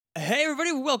Hey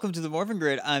everybody, welcome to the Morphin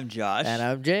Grid. I'm Josh. And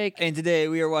I'm Jake. And today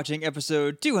we are watching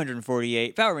episode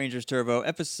 248, Power Rangers Turbo,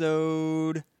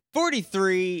 episode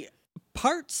 43,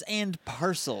 Parts and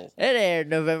Parcel. It aired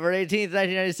November 18th,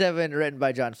 1997, written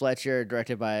by John Fletcher,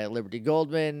 directed by Liberty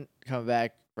Goldman, coming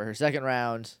back for her second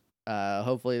round.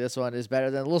 Hopefully this one is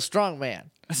better than Little Strong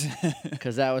Man,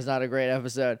 because that was not a great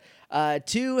episode.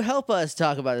 To help us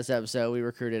talk about this episode, we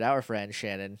recruited our friend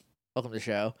Shannon. Welcome to the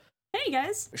show. Hey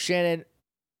guys. Shannon,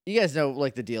 you guys know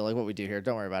the deal, what we do here.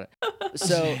 Don't worry about it.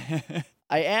 So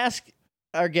I ask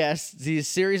our guests these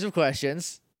series of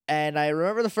questions, and I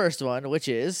remember the first one, which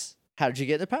is, how did you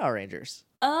get into Power Rangers?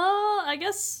 I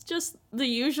guess just the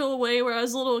usual way where I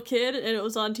was a little kid and it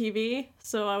was on TV,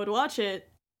 so I would watch it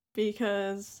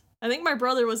because I think my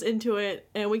brother was into it,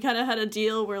 and we kind of had a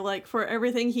deal where for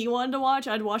everything he wanted to watch,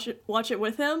 I'd watch it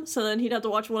with him, so then he'd have to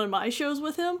watch one of my shows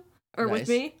with him or with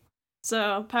me.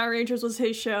 So Power Rangers was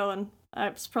his show, and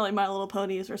it was probably My Little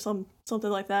Ponies or something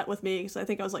like that with me, because I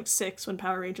think I was 6 when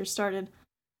Power Rangers started.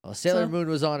 Well, Sailor Moon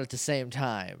was on at the same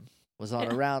time.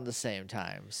 Around the same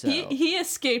time. So he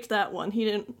escaped that one. He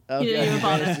didn't even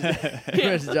bother. He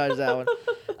managed to dodge that one.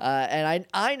 And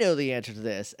I know the answer to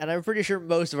this, and I'm pretty sure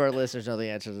most of our listeners know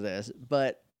the answer to this.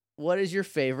 But what is your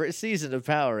favorite season of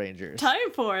Power Rangers?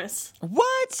 Time Force.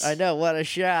 What? I know, what a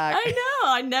shock. I know.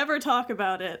 I never talk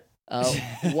about it.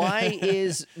 Why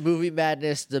is Movie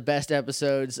Madness the best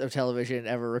episodes of television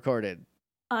ever recorded?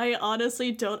 I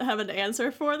honestly don't have an answer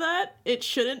for that. It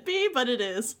shouldn't be, but it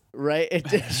is. Right?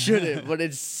 It shouldn't, but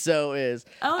it so is.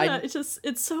 I don't know.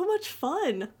 It's so much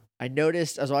fun. I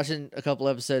noticed, I was watching a couple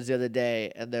episodes the other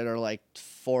day, and there are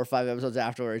 4 or 5 episodes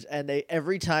afterwards, and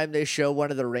every time they show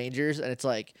one of the Rangers, and it's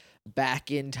back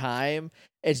in time,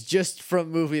 it's just from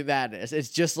Movie Madness. It's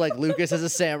just Lucas is a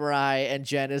samurai and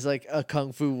Jen is a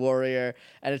kung fu warrior,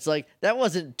 and it's that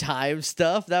wasn't time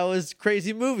stuff, that was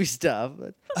crazy movie stuff.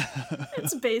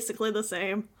 It's basically the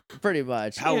same. Pretty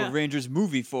much. Power Rangers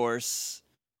Movie Force.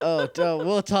 Oh,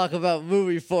 we'll talk about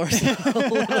Movie Force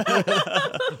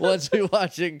once we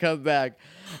watch it and come back.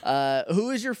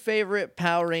 Who is your favorite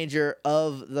Power Ranger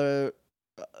of the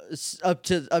up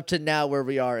to now where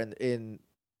we are in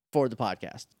for the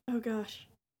podcast? Oh gosh.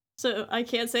 So I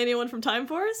can't say anyone from Time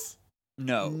Force?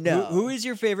 No. No. Who is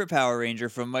your favorite Power Ranger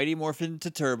from Mighty Morphin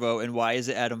to Turbo, and why is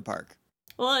it Adam Park?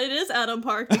 Well, it is Adam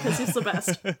Park because he's the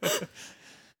best.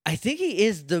 I think he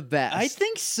is the best. I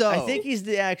think so. I think he's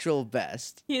the actual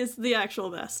best. He is the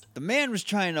actual best. The man was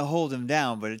trying to hold him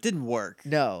down, but it didn't work.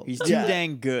 No. He's too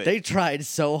dang good. They tried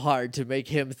so hard to make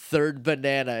him third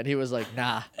banana, and he was like,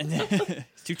 nah.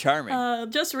 It's too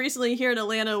charming. Just recently here in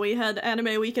Atlanta, we had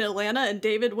Anime Week in Atlanta, and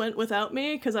David went without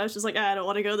me because I was just I don't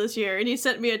want to go this year. And he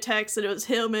sent me a text, and it was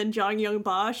him and Jong Young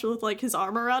Bosch with his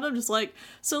arm around him, just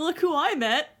so look who I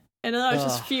met. And then I was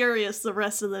just furious the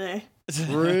rest of the day.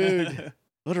 Rude.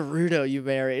 What a rudo you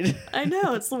married. I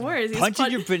know, it's the worst. Punching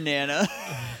your banana.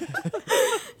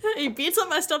 He beats up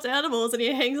my stuffed animals and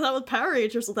he hangs out with Power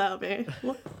Rangers without me.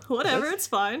 Whatever, it's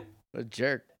fine. What a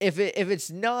jerk. If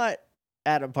it's not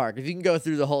Adam Park, if you can go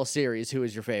through the whole series, who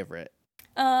is your favorite?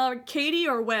 Katie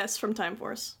or Wes from Time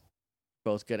Force.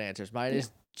 Both good answers. Mine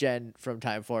is Jen from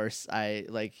Time Force. I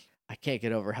can't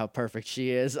get over how perfect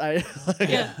she is. I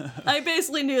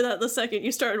basically knew that the second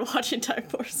you started watching Time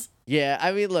Force. Yeah,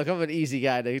 I mean, look, I'm an easy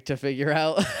guy to figure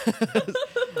out.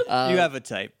 You have a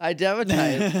type. I do have a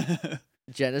type.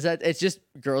 Jen is that. It's just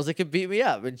girls that can beat me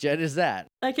up, and Jen is that.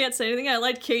 I can't say anything. I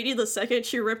liked Katie the second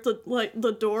she ripped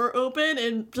the door open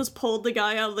and just pulled the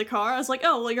guy out of the car. I was like,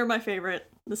 oh, well, you're my favorite.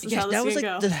 This is how this is gonna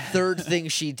go. That was the third thing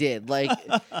she did.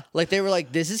 They were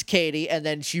this is Katie, and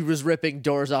then she was ripping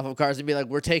doors off of cars and be like,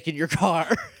 we're taking your car.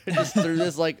 And just threw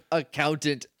this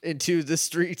accountant into the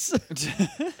streets.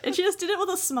 And she just did it with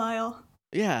a smile.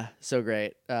 Yeah, so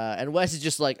great. And Wes is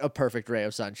just a perfect ray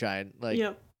of sunshine.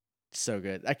 Yep. So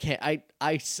good. I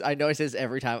know I say this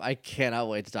every time. I cannot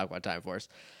wait to talk about Time Force.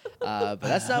 But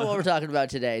that's not what we're talking about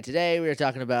today. Today we are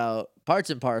talking about Parts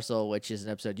and Parcel, which is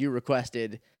an episode you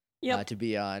requested to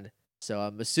be on. So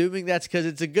I'm assuming that's because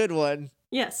it's a good one.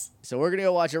 Yes. So we're going to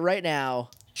go watch it right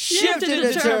now. Shift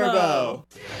into Turbo!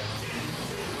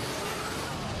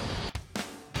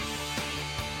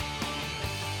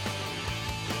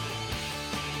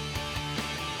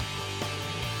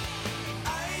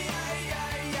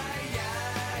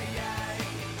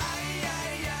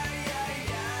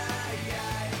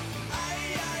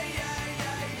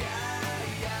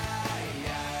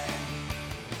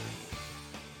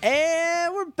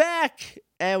 And we're back.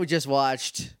 And we just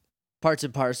watched Parts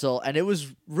and Parcel, and it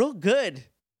was real good.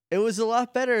 It was a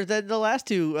lot better than the last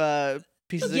two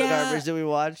pieces of garbage that we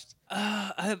watched.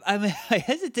 I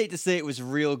hesitate to say it was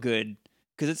real good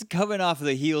because it's coming off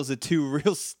the heels of two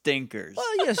real stinkers.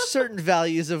 Well, yeah, certain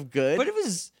values of good. But it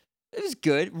was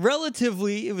good.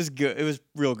 Relatively, it was good. It was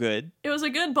real good. It was a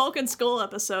good Bulk and Skull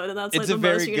episode, and that's like It's a the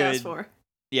very most you can ask good- for.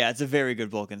 Yeah, it's a very good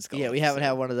Vulcan Skull. Yeah, we haven't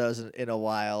episode. had one of those in a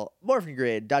while.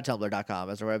 Morphingrid.tumblr.com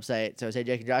is our website. So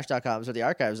sayjakeandjosh.com is where the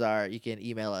archives are. You can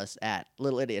email us at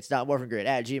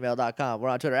littleidiots.morphingrid@gmail.com. We're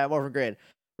on Twitter at morphingrid.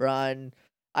 We're on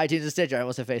iTunes and Stitcher. I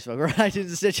almost said Facebook. We're on iTunes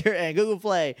and Stitcher and Google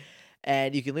Play.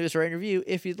 And you can leave us a rating review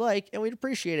if you'd like, and we'd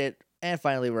appreciate it. And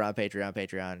finally, we're on Patreon,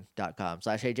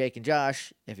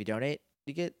 patreon.com/HeyJakeandJosh. If you donate,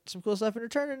 you get some cool stuff in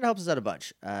return, and it helps us out a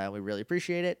bunch. We really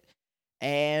appreciate it.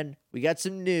 And we got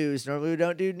some news. Normally we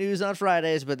don't do news on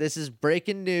Fridays, but this is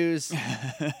breaking news.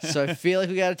 So I feel like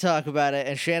we got to talk about it.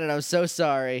 And Shannon, I'm so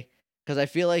sorry because I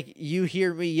feel like you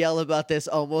hear me yell about this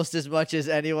almost as much as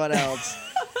anyone else.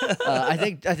 I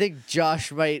think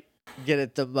Josh might get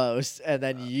it the most, and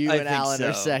then you I and think Alan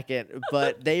are so. second.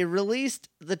 But they released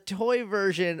the toy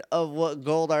version of what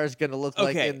Goldar is going to look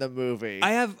like Okay. in the movie.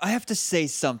 I have to say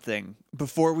something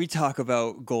before we talk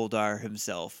about Goldar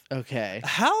himself. Okay.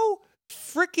 How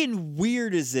freaking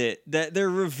weird is it that they're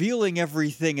revealing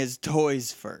everything as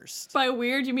toys first? By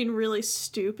weird, you mean really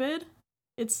stupid?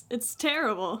 It's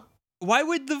terrible. Why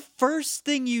would the first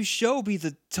thing you show be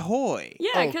the toy? Yeah,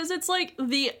 Oh. because it's like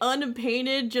the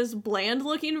unpainted, just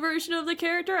bland-looking version of the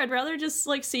character. I'd rather just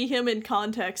like see him in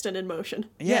context and in motion.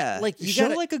 Yeah, like, you show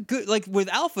gotta- like a good with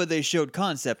Alpha they showed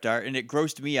concept art and it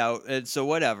grossed me out and so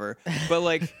whatever. But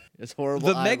like It's horrible.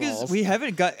 the Megas, eyeballs. we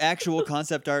haven't got actual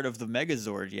concept art of the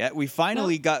Megazord yet. We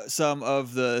finally got some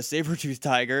of the Saber-Tooth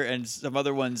Tiger and some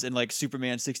other ones in like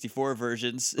Superman 64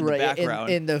 versions in the background.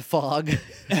 in the fog.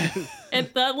 And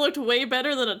that looked way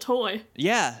better than a toy.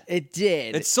 Yeah, It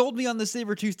did. it sold me on the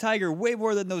Saber-Tooth Tiger way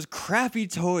more than those crappy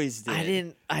toys did. I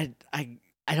didn't. I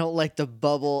don't like the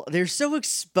bubble. They're so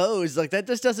exposed. Like that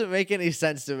just doesn't make any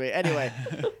sense to me. Anyway,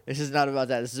 this is not about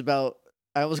that. This is about.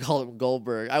 I almost called him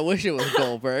Goldberg. I wish it was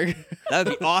Goldberg. That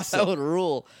would be That awesome. would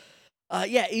rule.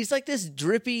 Yeah, he's like this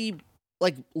drippy,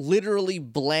 like literally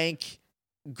blank,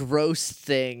 gross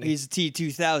thing. He's a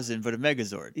T2000, but a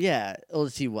Megazord. Yeah, well, the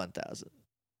T1000.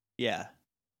 Yeah.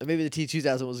 Maybe the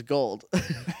T2000 was gold.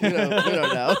 we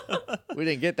don't know. We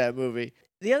didn't get that movie.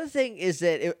 The other thing is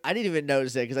that I didn't even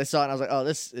notice it because I saw it and I was like, oh,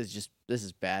 this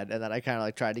is bad. And then I kind of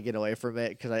like tried to get away from it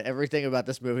because everything about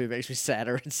this movie makes me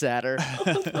sadder and sadder.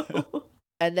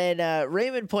 And then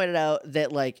Raymond pointed out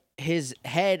that like his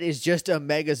head is just a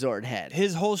Megazord head.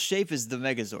 His whole shape is the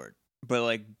Megazord, but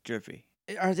like drippy.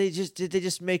 Did they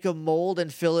just make a mold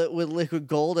and fill it with liquid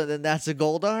gold and then that's a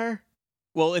Goldar?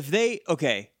 Well, if they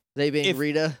They being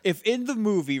Rita? if in the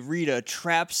movie Rita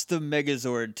traps the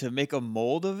Megazord to make a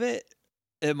mold of it,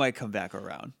 it might come back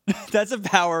around. That's a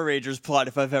Power Rangers plot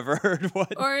if I've ever heard one.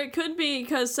 Or it could be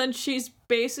because since she's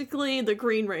basically the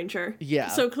Green Ranger. Yeah.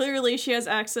 So clearly she has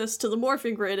access to the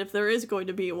morphing grid if there is going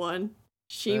to be one.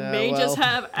 She may just well.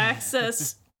 have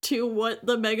access to what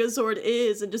the Megazord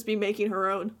is and just be making her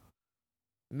own.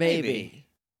 Maybe.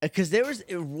 Because there was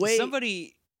way.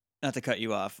 Somebody, not to cut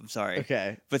you off, I'm sorry.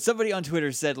 Okay. But somebody on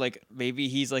Twitter said like maybe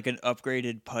he's like an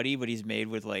upgraded putty, but he's made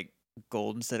with like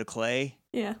gold instead of clay.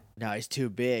 Yeah. No, he's too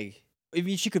big. I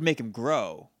mean, she could make him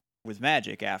grow with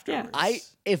magic afterwards.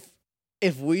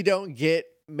 If we don't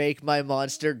make my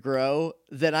monster grow,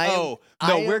 then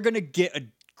we're gonna get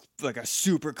a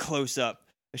super close up.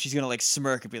 She's gonna like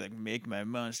smirk and be like, "Make my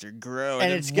monster grow,"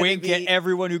 and it's then gonna wink at be-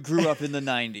 everyone who grew up in the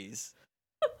 '90s.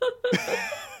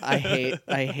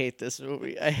 I hate this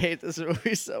movie. I hate this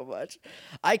movie so much.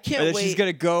 I And can't then wait. she's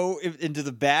gonna go into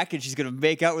the back and she's gonna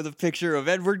make out with a picture of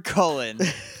Edward Cullen.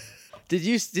 Did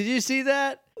you see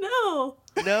that? No.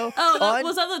 No. Oh, On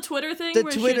was that the Twitter thing? the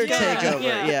where she Twitter was- yeah, takeover.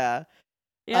 Yeah.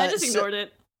 Yeah. I just so- ignored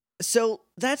it. So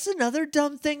that's another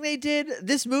dumb thing they did.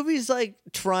 This movie's like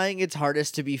trying its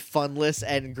hardest to be funless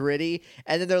and gritty,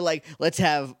 and then they're like, "Let's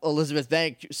have Elizabeth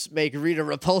Banks make Rita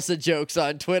Repulsa jokes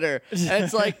on Twitter," and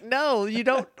it's like, "No, you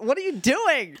don't. What are you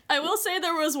doing?" I will say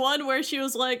there was one where she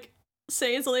was like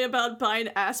saying something about buying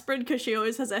aspirin because she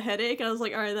always has a headache, and I was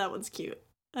like, all right, that one's cute.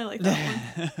 I like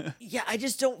that one. Yeah, I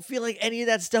just don't feel like any of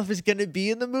that stuff is gonna be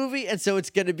in the movie, and so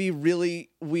it's gonna be really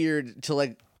weird to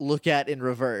like look at in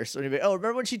reverse. When you're like, oh,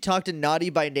 remember when she talked to Naughty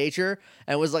by Nature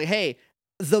and was like, "Hey,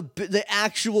 the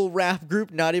actual rap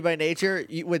group Naughty by Nature,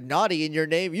 with Naughty in your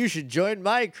name, you should join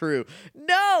my crew."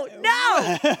 No,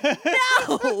 no.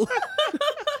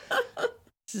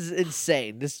 This is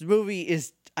insane. This movie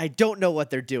is. I don't know what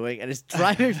they're doing, and it's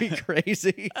driving me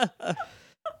crazy.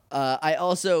 I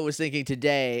also was thinking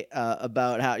today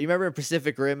about how you remember in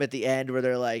Pacific Rim at the end where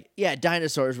they're like, yeah,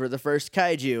 dinosaurs were the first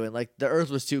kaiju and like the earth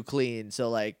was too clean, so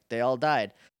like they all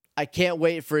died. I can't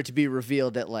wait for it to be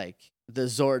revealed that like the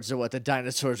Zords are what the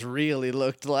dinosaurs really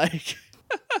looked like.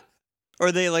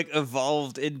 Or they like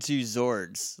evolved into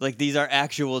Zords. Like these are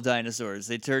actual dinosaurs.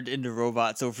 They turned into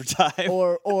robots over time.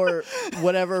 or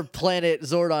whatever planet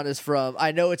Zordon is from.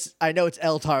 I know it's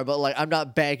Eltar, but like I'm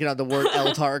not banking on the word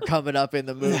Eltar coming up in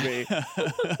the movie.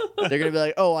 They're gonna be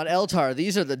like, oh, on Eltar,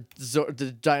 these are the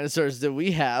dinosaurs that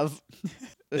we have.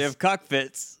 They have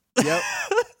cockpits. Yep.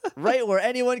 Right where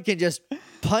anyone can just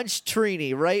punch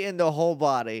Trini right in the whole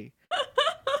body.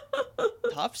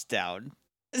 Tops down.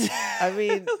 I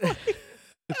mean,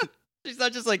 she's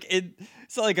not just like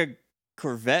it's not like a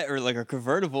Corvette or like a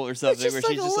convertible or something it's where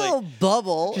just she's like just a little like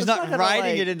bubble. she's It's not gonna, riding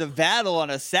like- it into battle on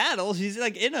a saddle. She's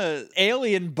like in a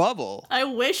alien bubble. I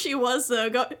wish she was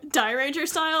the Die Ranger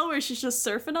style where she's just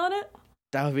surfing on it.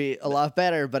 That would be a lot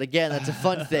better, but again, that's a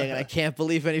fun thing, and I can't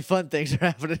believe any fun things are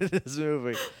happening in this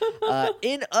movie.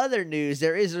 In other news,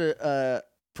 there is a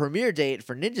premiere date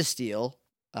for Ninja Steel,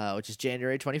 which is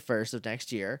January 21st of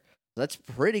next year. That's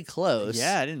pretty close.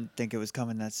 Yeah, I didn't think it was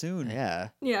coming that soon. Yeah.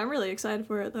 Yeah, I'm really excited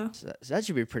for it though. So that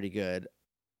should be pretty good.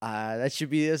 That should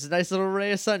be a nice little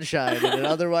ray of sunshine in an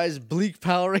otherwise bleak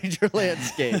Power Ranger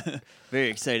landscape. Very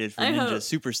excited for I Ninja hope.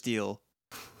 Super Steel.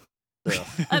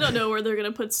 I don't know where they're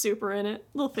gonna put Super in it.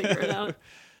 They'll figure it out.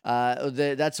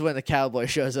 That's when the cowboy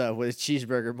shows up with his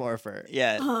cheeseburger morpher.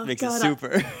 Yeah, Oh, makes God, it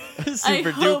super. I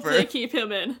Super hope they duper. keep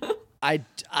him in.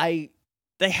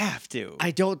 They have to. I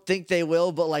don't think they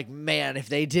will, but like, man, if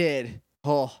they did,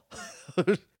 oh,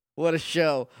 what a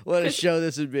show! What a show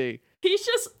this would be. He's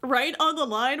just right on the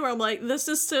line where I'm like, this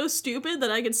is so stupid that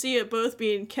I could see it both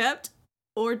being kept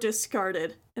or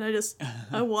discarded. And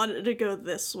I wanted it to go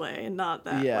this way and not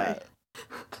that way.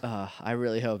 I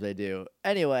really hope they do.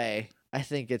 Anyway, I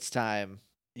think it's time.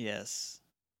 Yes.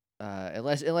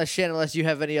 Unless Shannon, unless you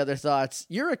have any other thoughts,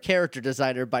 you're a character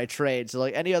designer by trade. So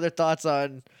like, any other thoughts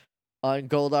on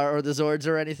Goldar or the Zords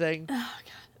or anything? Oh,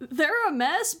 God. They're a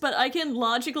mess, but I can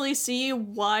logically see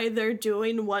why they're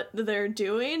doing what they're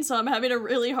doing. So I'm having a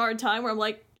really hard time where I'm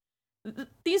like,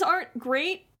 these aren't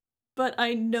great, but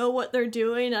I know what they're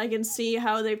doing. I can see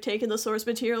how they've taken the source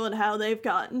material and how they've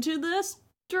gotten to this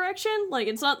direction. Like,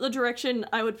 it's not the direction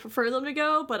I would prefer them to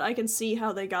go, but I can see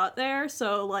how they got there.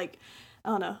 So, like, I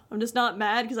don't know. I'm just not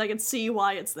mad because I can see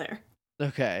why it's there.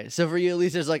 Okay, so for you, at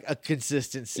least there's like a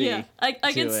consistency. Yeah, I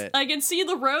to can see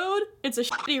the road. It's a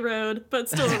shitty road, but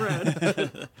still a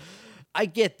road. I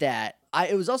get that.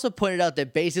 It was also pointed out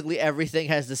that basically everything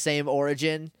has the same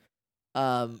origin.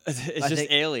 It's just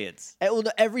aliens. Well,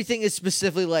 no, everything is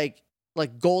specifically like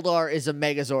Goldar is a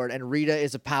Megazord and Rita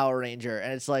is a Power Ranger,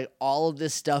 and it's like all of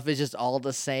this stuff is just all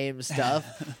the same stuff,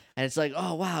 and it's like,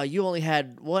 oh wow, you only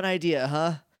had one idea,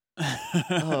 huh?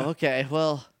 Oh, okay.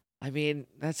 Well, I mean,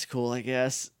 that's cool, I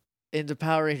guess. In the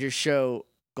Power Rangers show,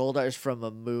 Goldar's from a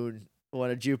moon,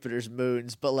 one of Jupiter's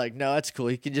moons, but like, no, that's cool.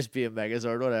 He can just be a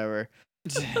Megazord, whatever.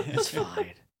 It's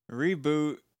fine.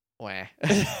 Reboot. Wah.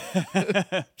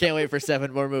 Can't wait for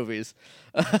 7 more movies.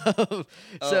 Oh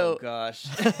So, gosh.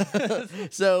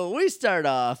 so we start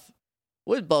off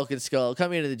with Bulk and Skull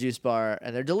coming into the juice bar,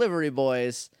 and they're delivery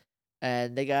boys,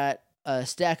 and they got a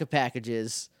stack of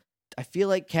packages. I feel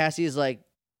like Cassie is like,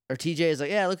 or TJ is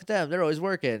like, yeah, look at them. They're always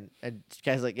working. And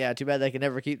Cassie's like, yeah, too bad they can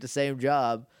never keep the same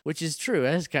job, which is true.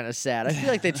 That's kind of sad. I feel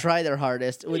like they try their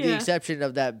hardest, with the Yeah. exception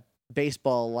of that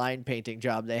baseball line painting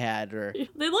job they had. Or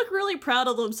They look really proud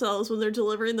of themselves when they're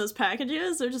delivering those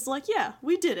packages. They're just like, yeah,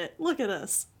 we did it. Look at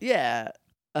us. yeah.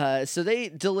 So they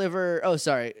deliver. Oh,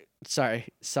 sorry.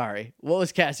 What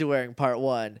was Cassie wearing? Part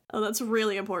 1. Oh, that's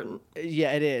really important.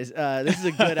 Yeah, it is. This is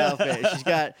a good outfit. She's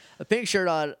got a pink shirt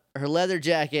on, her leather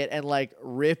jacket, and like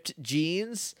ripped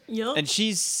jeans. Yup. And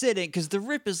she's sitting because the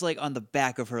rip is like on the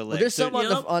back of her leg. There's so-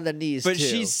 some on the knees but too.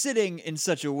 she's sitting in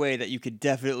such a way that you could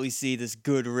definitely see this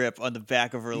good rip on the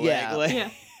back of her Yeah. leg.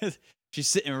 Like, Yeah. she's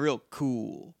sitting real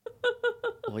cool.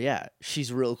 Well, yeah,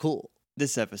 she's real cool.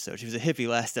 This episode, she was a hippie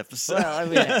last episode. Well, I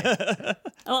mean, hey.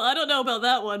 Well, I don't know about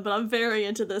that one, but I'm very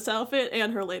into this outfit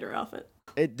and her later outfit.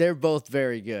 They're both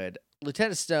very good.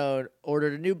 Lieutenant Stone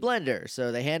ordered a new blender,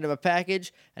 so they hand him a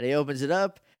package, and he opens it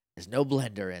up. There's no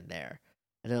blender in there.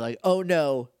 And they're like, oh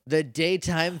no, the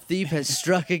daytime thief has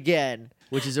struck again,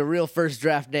 which is a real first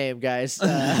draft name, guys.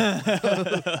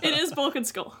 It is Bulk and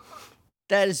Skull.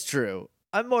 That is true.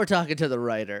 I'm more talking to the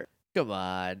writer. Come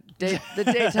on. The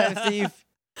daytime thief.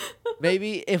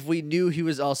 Maybe if we knew he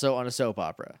was also on a soap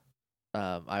opera,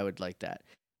 I would like that.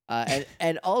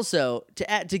 And also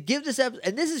to give this episode,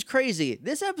 and this is crazy.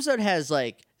 This episode has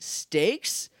like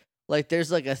stakes. Like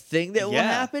there's like a thing that will Yeah.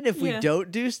 happen if we Yeah.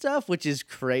 don't do stuff, which is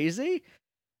crazy.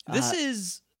 This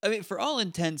is, I mean, for all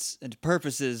intents and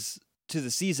purposes, to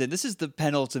the season, this is the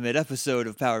penultimate episode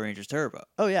of Power Rangers Turbo.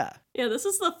 Oh yeah. Yeah, this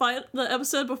is the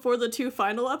episode before the 2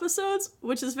 final episodes,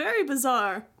 which is very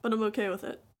bizarre, but I'm okay with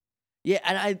it. Yeah,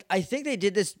 and I think they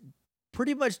did this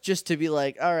pretty much just to be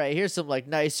like, all right, here's some like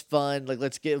nice fun, like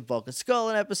let's give Bulk and Skull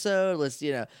an episode. Let's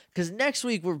because next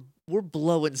week we're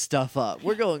blowing stuff up.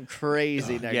 We're going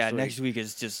crazy next week. Yeah, next week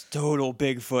is just total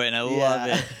Bigfoot, and I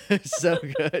love it. So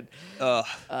good. And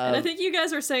I think you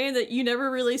guys are saying that you never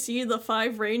really see the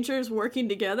 5 Rangers working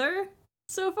together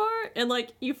so far, and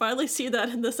like you finally see that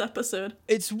in this episode.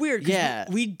 It's weird. Yeah,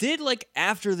 we did like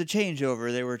after the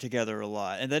changeover, they were together a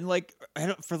lot, and then like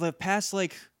for the past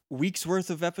like week's worth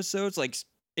of episodes, like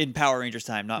in Power Rangers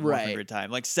time, not Morphin Grid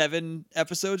time, like 7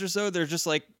 episodes or so, they're just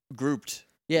like grouped.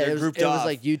 Yeah, it was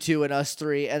like you 2 and us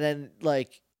 3, and then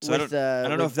like so I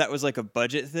don't know if that was like a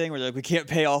budget thing where they're like, we can't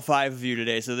pay all 5 of you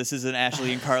today, so this is an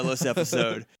Ashley and Carlos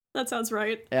episode. That sounds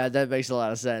right. Yeah, that makes a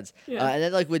lot of sense. Yeah. And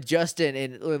then like with Justin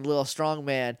in Little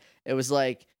Strongman, it was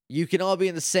like you can all be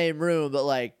in the same room, but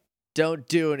like don't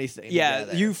do anything. Yeah,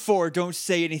 together. you 4 don't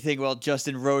say anything while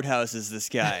Justin Roadhouse is this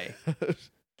guy.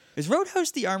 Is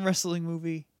Roadhouse the arm wrestling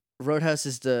movie? Roadhouse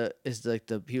is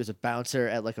he was a bouncer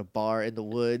at like a bar in the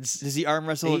woods. Does he arm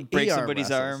wrestle and break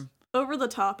somebody's arm? Over the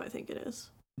Top, I think it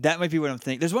is. That might be what I'm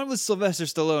thinking. There's one with Sylvester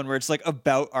Stallone where it's like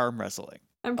about arm wrestling.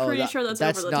 I'm pretty sure that's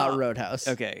over the top. That's not Roadhouse.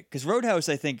 Okay, because Roadhouse,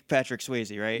 I think Patrick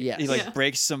Swayze, right? Yes. He like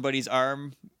breaks somebody's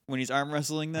arm when he's arm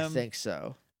wrestling them. I think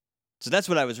so. So that's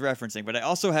what I was referencing. But I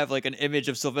also have like an image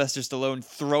of Sylvester Stallone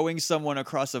throwing someone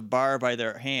across a bar by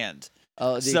their hand.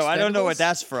 Oh, so I don't know what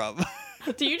that's from.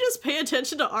 Do you just pay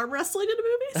attention to arm wrestling in the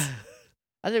movies?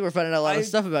 I think we're finding out a lot of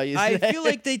stuff about you today. I feel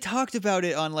like they talked about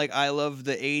it on like I Love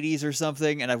the 80s or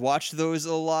something, and I watched those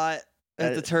a lot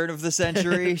at the turn of the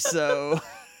century, so...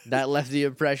 That left the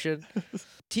impression.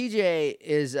 TJ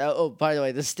is... by the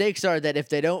way, the stakes are that if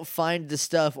they don't find the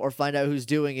stuff or find out who's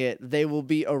doing it, they will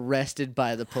be arrested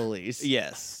by the police.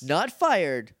 Yes. Not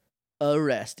fired,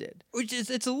 arrested. Which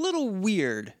is, it's a little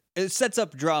weird. It sets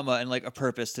up drama and like a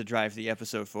purpose to drive the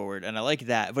episode forward, and I like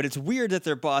that. But it's weird that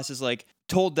their boss is like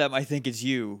told them, "I think it's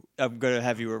you. I'm gonna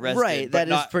have you arrested." Right, but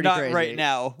that is pretty not crazy. right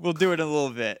now. We'll do it in a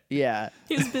little bit. Yeah,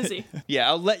 he's busy. Yeah,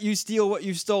 I'll let you steal what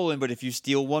you've stolen, but if you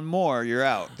steal one more, you're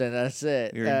out. Then that's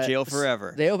it. You're in jail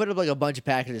forever. They open up like a bunch of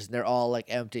packages and they're all like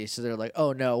empty. So they're like,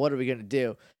 "Oh no, what are we gonna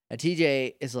do?" And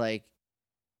TJ is like,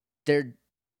 "They're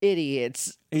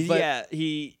idiots." Yeah,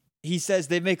 he says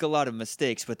they make a lot of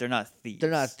mistakes, but they're not thieves. They're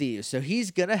not thieves. So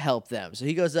he's going to help them. So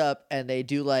he goes up and they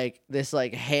do like this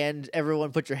like hand,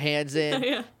 everyone put your hands in.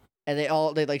 Yeah. And they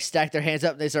like stack their hands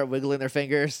up and they start wiggling their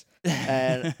fingers.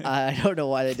 And I don't know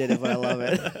why they did it, but I love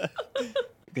it.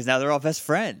 Because now they're all best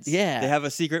friends. Yeah. They have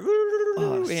a secret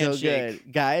Oh, so handshake.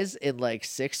 good. Guys, in like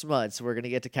 6 months, we're going to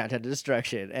get to Countdown to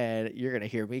Destruction, and you're going to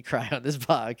hear me cry on this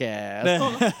podcast.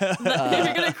 If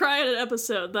you're going to cry at an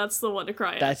episode, that's the one to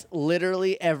cry at. That's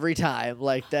literally every time.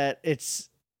 Like that, it's...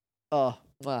 Oh,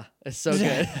 wow, it's so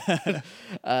good.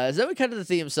 So then we come to the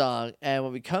theme song, and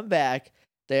when we come back,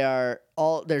 they're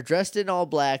dressed in all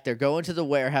black. They're going to the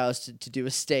warehouse to do a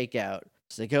stakeout.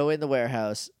 So they go in the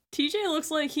warehouse. TJ looks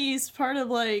like he's part of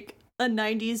like a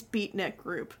 90s beatnik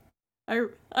group.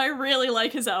 I really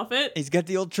like his outfit. He's got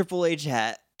the old Triple H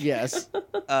hat. Yes.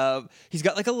 He's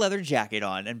got like a leather jacket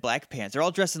on and black pants. They're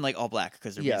all dressed in like all black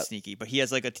because they're being sneaky. But he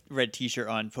has like a red T-shirt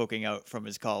on poking out from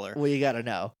his collar. Well, you gotta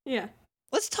know. Yeah.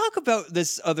 Let's talk about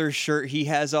this other shirt he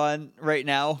has on right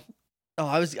now.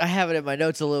 Oh, I have it in my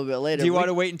notes a little bit later. Do you want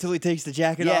to wait until he takes the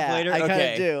jacket off later? I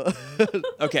kind of do.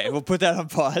 Okay, we'll put that on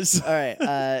pause. All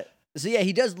right. So yeah,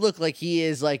 he does look like he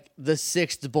is like the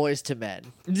 6th Boys to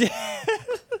Men.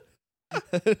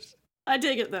 I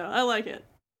dig it though. I like it.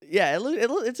 Yeah,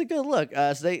 it's a good look.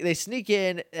 So they sneak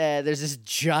in. There's this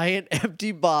giant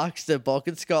empty box that Bulk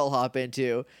and Skull hop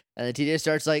into, and then TJ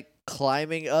starts like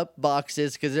climbing up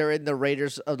boxes because they're in the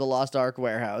Raiders of the Lost Ark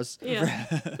warehouse. Yeah,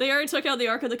 they already took out the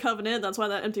Ark of the Covenant. That's why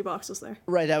that empty box was there.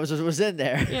 Right, that was what was in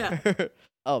there. Yeah.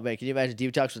 Oh man, can you imagine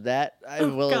Deep Talks with that? It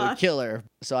would kill her,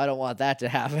 so I don't want that to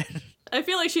happen. I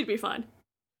feel like she'd be fine.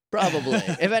 Probably,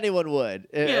 if anyone would,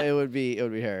 it would be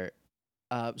her.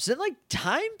 So then, like,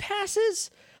 time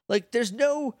passes. Like, there's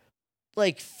no,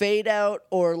 like, fade out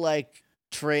or, like,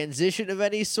 transition of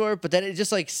any sort, but then it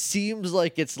just, like, seems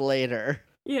like it's later.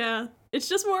 Yeah. It's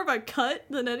just more of a cut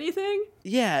than anything.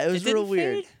 Yeah, it was real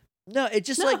weird. No, it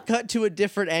just, like, cut to a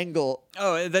different angle.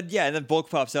 Oh, and then Bulk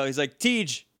pops out. He's like, Tej,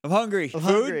 I'm hungry. I'm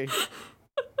Food? hungry. So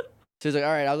he's like,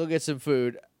 all right, I'll go get some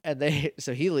food. And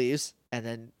so he leaves, and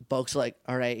then Bulk's like,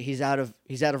 all right, he's out of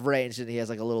range, and he has,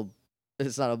 like, a little...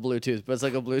 It's not a Bluetooth, but it's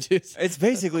like a Bluetooth. It's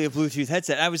basically a Bluetooth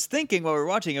headset. I was thinking while we were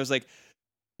watching, I was like,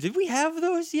 Did we have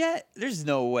those yet? There's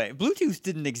no way. Bluetooth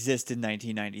didn't exist in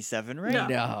 1997, right? No.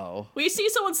 No. We see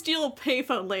someone steal a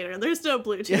payphone later, and there's no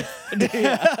Bluetooth.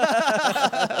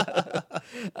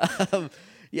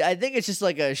 Yeah, I think it's just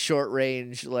like a short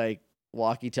range, like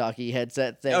walkie-talkie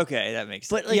headset thing. Okay, that makes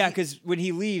sense. But, like, yeah, because when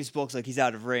he leaves, Bulk's like he's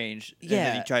out of range. And then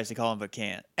Yeah. he tries to call him but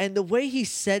can't. And the way he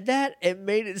said that, it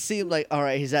made it seem like, all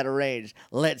right, he's out of range.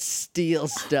 Let's steal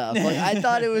stuff. Like, I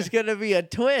thought it was gonna be a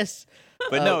twist.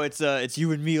 But no, it's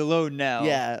you and me alone now.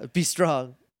 Yeah, be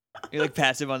strong. You like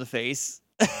pats him on the face.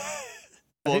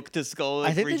 Bulk to skull.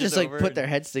 Like, I think they reaches just like over put and- their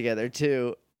heads together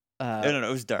too. No,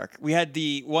 it was dark. We had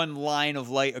the one line of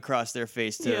light across their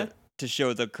face to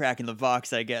show the crack in the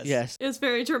box, I guess. Yes. It's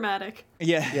very dramatic.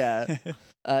 Yeah.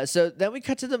 Yeah. So then we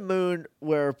cut to the moon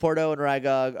where Porto and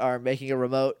Rygog are making a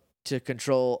remote to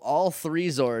control all 3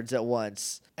 Zords at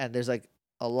once. And there's like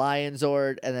a Lion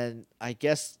Zord, and then I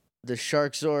guess the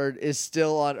Shark Zord is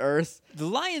still on Earth. The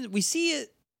lion, we see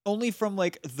it only from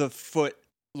like the foot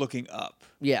looking up.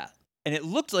 Yeah. And it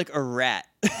looked like a rat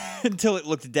until it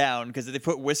looked down because they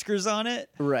put whiskers on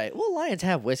it. Right. Well, lions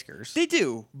have whiskers. They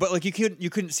do, but like you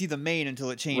couldn't see the mane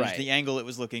until it changed Right. the angle it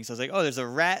was looking. So I was like, oh, there's a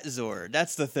rat Zord.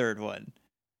 That's the third one.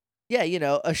 Yeah, you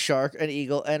know, a shark, an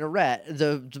eagle, and a rat.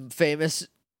 The famous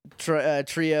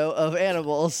trio of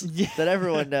animals that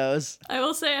everyone knows. I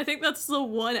will say, I think that's the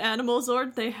one animal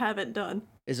Zord they haven't done.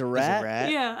 Is a There's rat? a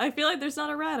rat. Yeah, I feel like there's not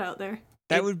a rat out there.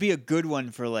 That would be a good one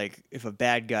for like if a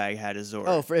bad guy had a Zord.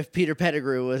 Oh, for if Peter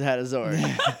Pettigrew had a Zord.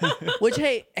 Which,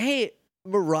 hey,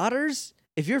 Marauders,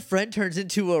 if your friend turns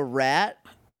into a rat,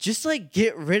 just like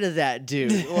get rid of that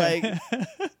dude. Like,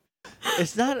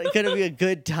 it's not gonna be a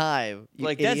good time. You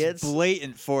like idiots. that's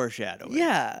blatant foreshadowing.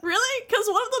 Yeah. Really? Because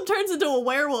one of them turns into a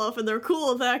werewolf, and they're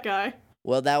cool with that guy.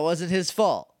 Well, that wasn't his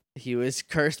fault. He was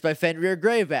cursed by Fenrir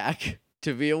Greyback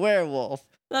to be a werewolf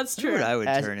That's That's what true. I would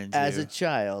turn into. as a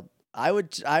child. I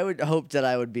would hope that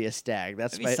I would be a stag.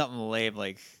 That's That'd my be something lame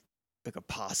like a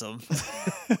possum.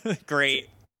 Great.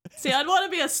 See, I'd want to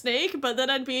be a snake, but then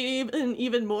I'd be in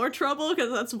even more trouble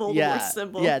because that's Voldemort's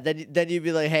symbol. Yeah, then you'd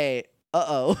be like, hey,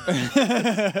 uh-oh.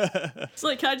 It's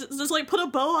like, can I just like put a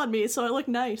bow on me so I look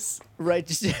nice? Right,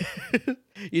 just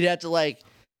you'd have to like,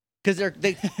 because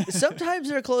they sometimes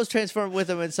their clothes transform with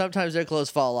them and sometimes their clothes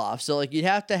fall off. So like you'd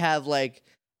have to have like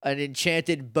an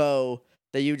enchanted bow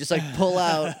that you just like pull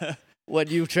out when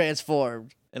you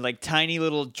transformed. And like tiny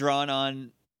little drawn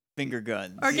on finger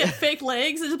guns. Or get fake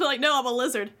legs and just be like, no, I'm a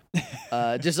lizard.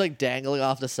 Just like dangling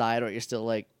off the side, or you're still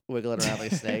like wiggling around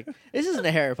like a snake. This isn't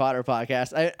a Harry Potter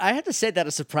podcast. I had to say that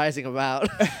a surprising amount.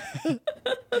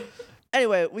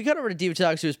 Anyway, we got over to Diva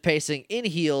Talks, who's pacing in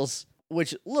heels,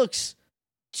 which looks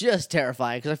just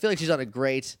terrifying because I feel like she's on a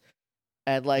grate,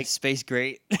 and like Space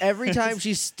Great. every time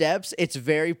she steps, it's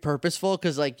very purposeful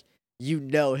because like you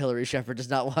know Hillary Shepard does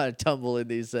not want to tumble in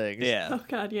these things. Yeah. Oh,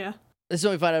 God, yeah. This is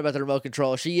when we find out about the remote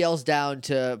control. She yells down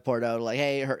to Porto, like,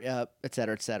 hey, hurry up, et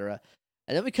cetera, et cetera.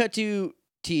 And then we cut to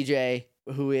TJ,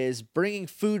 who is bringing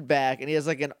food back, and he has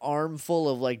like an armful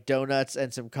of like donuts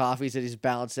and some coffees that he's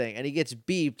balancing, and he gets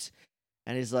beeped,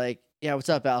 and he's like, yeah, what's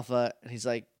up, Alpha? And he's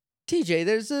like, TJ,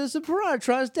 there's some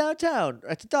Piranatrons downtown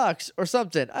at the docks or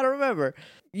something. I don't remember.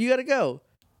 You gotta go.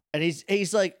 And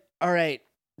he's like, all right,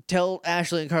 tell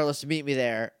Ashley and Carlos to meet me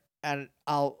there. And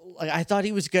I thought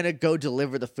he was gonna go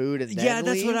deliver the food and then Yeah,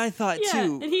 that's leave. what I thought Yeah,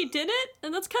 too. and he did it,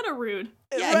 and that's kind of rude.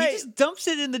 Yeah, Right. he just dumps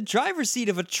it in the driver's seat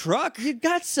of a truck. You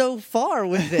got so far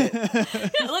with it. Yeah,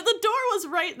 like the door was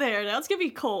right there. Now it's gonna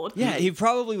be cold. Yeah, he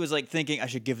probably was like thinking I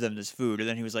should give them this food, and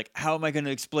then he was like, "How am I going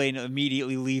to explain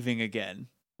immediately leaving again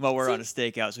while we're on a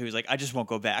stakeout?" So he was like, "I just won't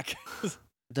go back."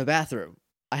 The bathroom.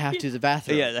 I have to the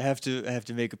bathroom. Yeah, I have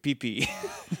to make a pee pee.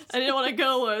 I didn't want to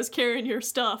go when I was carrying your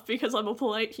stuff because I'm a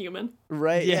polite human.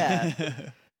 Right? Yeah.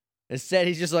 Instead,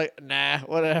 he's just like, nah,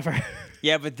 whatever.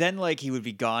 Yeah, but then like he would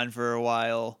be gone for a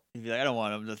while. He'd be like, I don't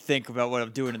want him to think about what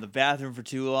I'm doing in the bathroom for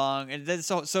too long, and then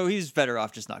so he's better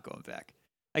off just not going back.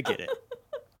 I get it.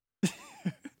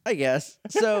 I guess.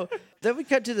 So then we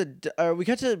cut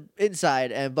to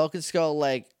inside, and Bulk and Skull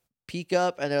like peek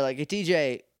up, and they're like, "Hey,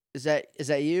 TJ, is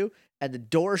that you?" And the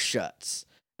door shuts,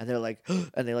 and they're like,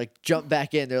 and they like jump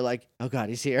back in. They're like, "Oh God,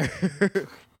 he's here!"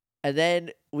 And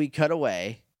then we cut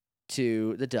away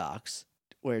to the docks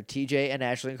where TJ and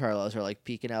Ashley and Carlos are like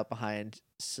peeking out behind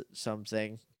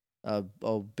something, a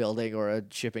building or a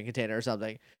shipping container or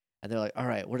something, and they're like, "All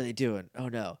right, what are they doing? Oh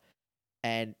no!"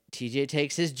 And TJ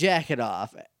takes his jacket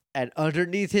off, and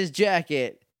underneath his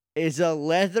jacket is a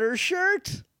leather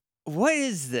shirt. What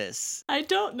is this? I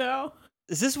don't know.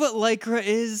 Is this what Lycra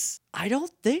is? I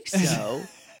don't think so.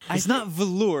 It's not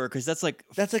velour because that's like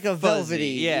That's like a fuzzy, velvety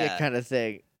yeah. kind of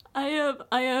thing. I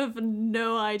have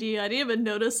no idea. I didn't even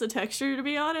notice the texture, to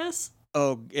be honest.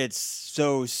 Oh, it's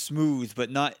so smooth, but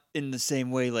not in the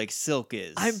same way like silk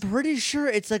is. I'm pretty sure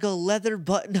it's like a leather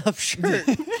button-up shirt.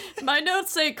 My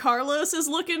notes say Carlos is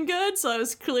looking good, so I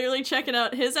was clearly checking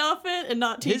out his outfit and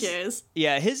not TJ's.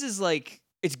 His is like,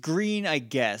 it's green, I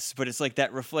guess, but it's like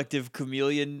that reflective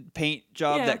chameleon paint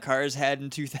job that Cars had in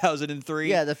 2003.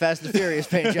 Yeah, the Fast and Furious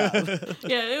paint job.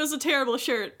 Yeah, it was a terrible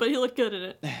shirt, but he looked good in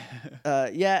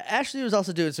it. Yeah, Ashley was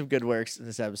also doing some good works in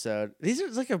this episode. These are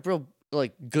like a real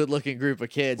good-looking group of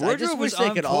kids. Wardrobe I just wish was they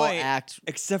on could all point, act.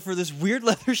 except for this weird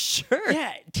leather shirt.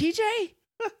 Yeah, TJ,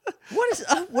 what is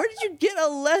up? Where did you get a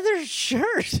leather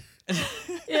shirt?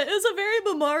 Yeah, it was a very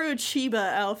Mamoru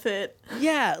Chiba outfit.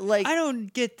 Yeah, like I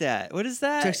don't get that. What is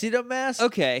that? tuxedo mask.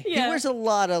 Okay. Yeah. He wears a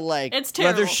lot of like It's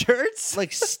terrible. Leather shirts?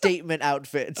 like statement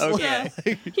outfits. Okay.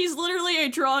 Yeah. He's literally a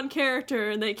drawn character,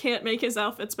 and they can't make his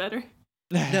outfits better.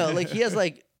 No, like he has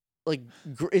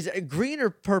is it green or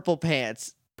purple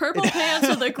pants? Purple pants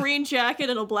with a green jacket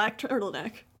and a black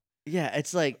turtleneck. Yeah,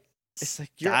 it's like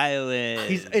you're,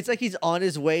 Stylish. it's like he's on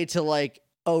his way to like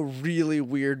a really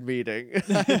weird meeting.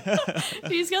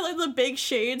 He's got like the big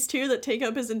shades too that take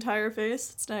up his entire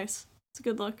face. It's nice. It's a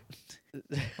good look.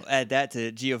 We'll add that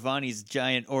to Giovanni's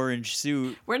giant orange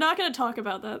suit. We're not going to talk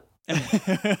about that.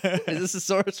 Is this a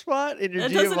sore spot in your It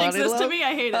Giovanni doesn't exist love? to me.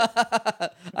 I hate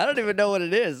it. I don't even know what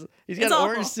it is. He's got It's an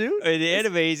orange awful. suit In the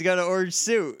anime, he's got an orange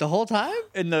suit. the whole time.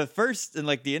 In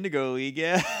like the Indigo League,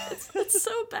 yeah. It's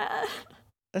so bad.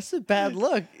 That's a bad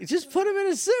look. Just put him in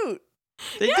a suit.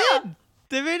 They did.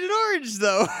 They made it orange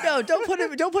though. No, don't put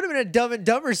him in a Dumb and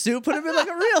Dumber suit. Put him in like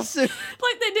a real suit.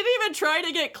 Like they didn't even try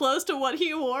to get close to what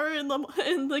he wore in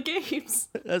the games.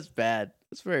 That's bad.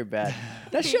 That's very bad.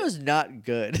 That show's not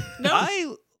good. No,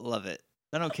 I love it.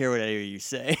 I don't care what any of you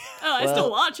say. I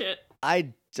still watch it.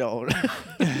 I don't.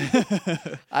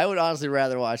 I would honestly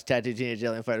rather watch Tattoo Teenage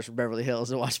Alien Fighters from Beverly Hills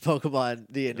than watch Pokemon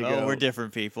The Indigo. Oh, we're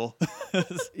different people.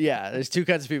 Yeah, there's two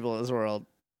kinds of people in this world.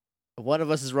 One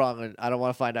of us is wrong, and I don't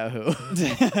want to find out who.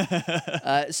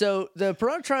 So the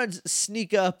Piranhatrons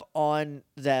sneak up on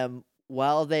them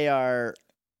while they are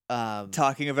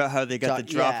Talking about how they got the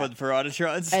drop yeah. on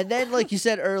Piranatrons. and then, like you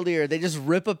said earlier, they just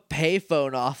rip a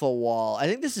payphone off a wall. I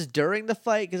think this is during the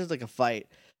fight because it's like a fight.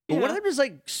 But one of them just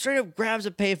like straight up grabs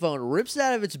a payphone, rips it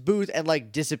out of its booth, and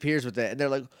like disappears with it. And they're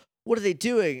like, "What are they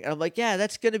doing?" And I'm like, "Yeah,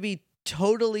 that's gonna be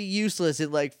totally useless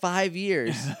in like 5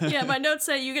 years." Yeah, my notes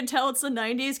say you can tell it's the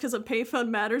 90s because a payphone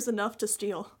matters enough to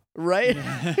steal. Right?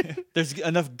 There's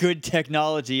enough good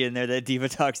technology in there that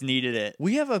Divatox needed it.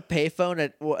 We have a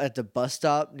payphone at the bus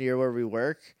stop near where we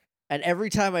work, and every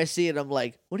time I see it, I'm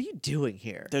like, "What are you doing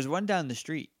here?" There's one down the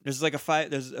street. There's a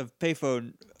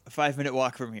payphone a 5-minute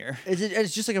walk from here.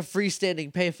 It's just like a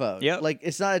freestanding payphone. Yep. Like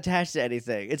it's not attached to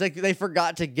anything. It's like they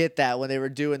forgot to get that when they were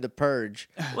doing the purge.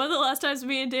 One of the last times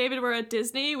me and David were at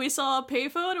Disney, we saw a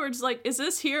payphone. We're just like, is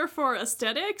this here for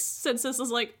aesthetics? Since this is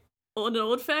like an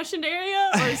old-fashioned area,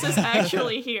 or is this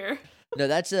actually here? No,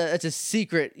 that's a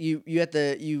secret.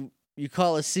 You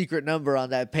call a secret number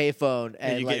on that payphone,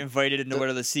 And you like, get invited into one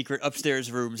of the secret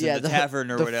upstairs rooms yeah, in the tavern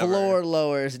or the whatever. floor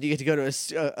lowers, and you get to go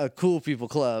to a cool people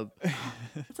club.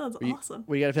 That sounds awesome.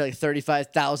 Where you got to pay like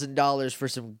 $35,000 for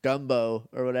some gumbo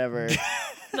or whatever.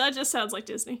 That just sounds like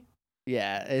Disney.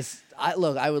 Yeah,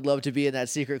 I would love to be in that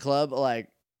secret club. Like,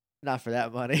 not for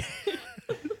that money.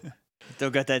 Still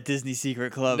got that Disney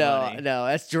secret club No, money. no,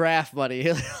 that's giraffe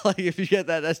money. Like if you get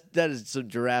that is some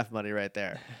giraffe money right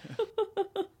there.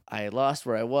 I lost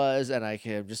where I was, and I'm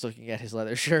just looking at his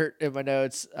leather shirt in my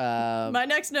notes. My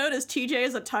next note is TJ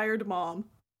is a tired mom.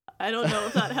 I don't know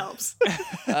if that helps.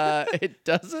 It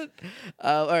doesn't.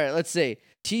 All right, let's see.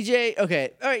 TJ,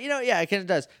 okay. All right, yeah, it kind of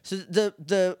does. So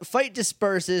the fight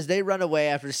disperses. They run away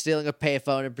after stealing a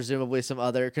payphone and presumably some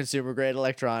other consumer-grade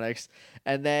electronics.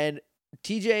 And then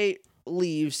TJ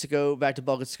leaves to go back to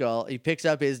Bulk and Skull. He picks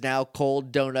up his now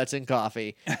cold donuts and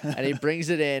coffee, and he brings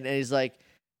it in, and he's like,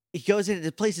 he goes in, and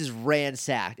the place is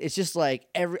ransacked. It's just like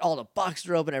all the boxes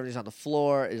are open, everything's on the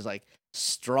floor. It's like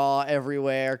straw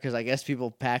everywhere because I guess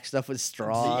people pack stuff with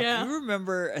straw. Yeah. You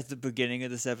remember at the beginning of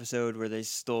this episode where they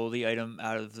stole the item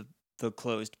out of the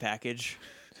closed package?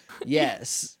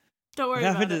 Yes. Don't worry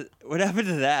about it. What happened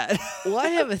to that? Well, I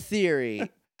have a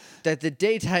theory that the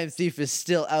daytime thief is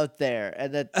still out there,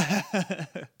 and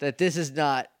that this is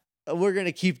not. We're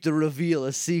gonna keep the reveal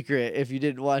a secret if you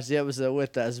didn't watch the episode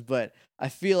with us, but I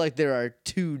feel like there are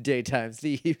 2 daytime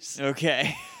thieves.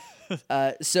 Okay.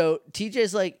 So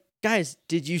TJ's like, "Guys,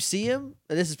 did you see him?"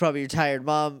 And this is probably your tired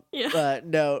mom. Yeah.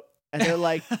 No. And they're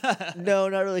like, "No,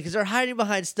 not really," because they're hiding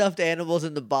behind stuffed animals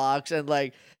in the box, and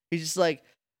like he's just like,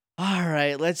 all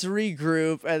right, let's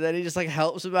regroup. And then he just like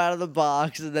helps him out of the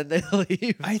box and then they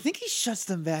leave. I think he shuts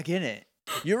them back in it.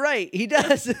 You're right. He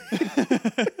does.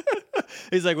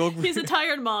 He's like, well, He's a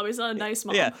tired mom. He's not a nice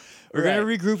mom. yeah, we're Right. gonna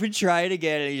regroup and try it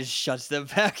again, and he just shuts them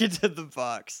back into the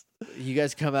box. You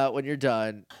guys come out when you're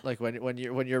done, like when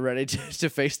you're ready to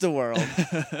face the world.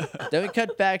 Then we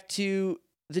cut back to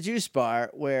the juice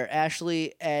bar where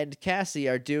Ashley and Cassie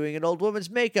are doing an old woman's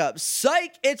makeup.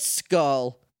 Psych! It's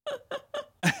Skull.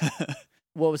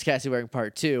 What was Cassie wearing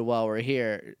part 2 while we're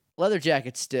here? Leather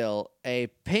jacket still, a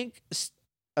pink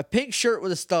shirt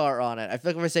with a star on it. I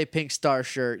feel like if I say pink star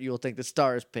shirt, you will think the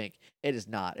star is pink. It is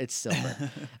not. It's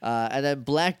silver. And then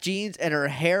black jeans and her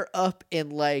hair up in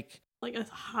like a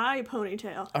high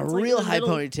ponytail. a It's like real the high middle-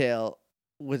 ponytail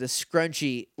with a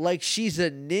scrunchie, like she's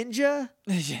a ninja.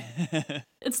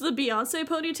 It's the Beyonce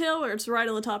ponytail where it's right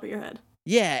on the top of your head.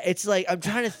 Yeah, it's like I'm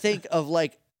trying to think of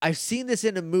like I've seen this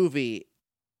in a movie,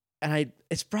 and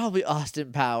it's probably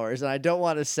Austin Powers, and I don't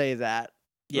want to say that.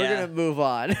 Yeah. We're gonna move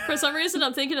on. For some reason,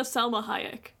 I'm thinking of Salma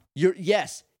Hayek.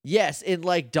 Yes, in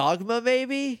like Dogma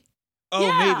maybe. Oh,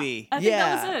 Yeah, maybe. I think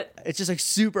that was it. It's just like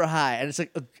super high, and it's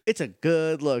like it's a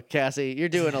good look, Cassie. You're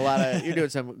doing you're doing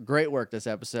some great work this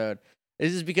episode.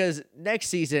 This is because next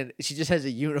season she just has a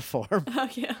uniform. Oh,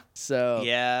 yeah. So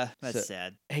Yeah, that's So-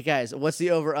 sad. hey guys, what's the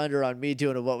over under on me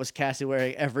doing a what was Cassie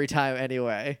wearing every time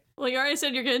anyway? Well, you already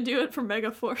said you're going to do it for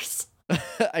Megaforce.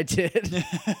 I did.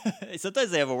 Sometimes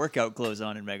they have a workout clothes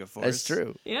on in Megaforce. That's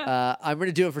true. Yeah. I'm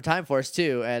gonna do it for Time Force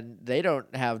too, and they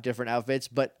don't have different outfits,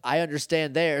 but I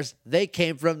understand theirs. They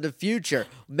came from the future.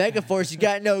 Megaforce, you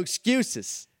got no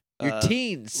excuses. You're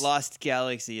teens. Lost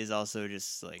Galaxy is also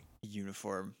just like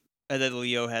uniform. And then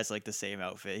Leo has like the same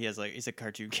outfit. He has like he's a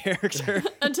cartoon character.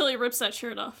 Until he rips that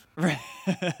shirt off. Right.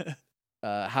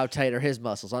 How tight are his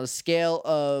muscles on a scale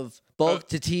of bulk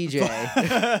to TJ?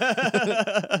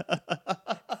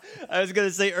 I was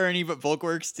gonna say Ernie, but bulk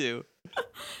works too.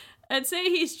 I'd say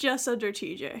he's just under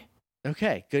TJ.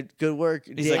 Okay, good work,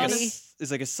 He's like Danny.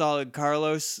 he's like a solid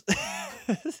Carlos.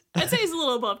 I'd say he's a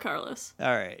little above Carlos.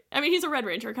 All right. I mean, he's a Red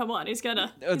Ranger. Come on, he's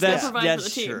gonna That's provide for the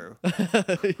team.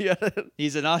 true. Yeah.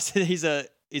 He's an Austin. He's a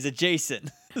Jason.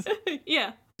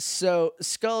 Yeah. So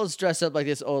Skull's dressed up like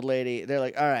this old lady. They're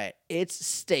like, all right, it's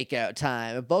stakeout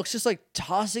time. And Bulk's just like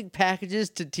tossing packages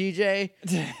to TJ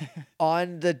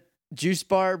on the juice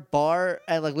bar,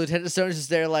 and like Lieutenant Stone is just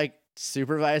there like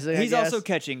supervising. He's I guess. also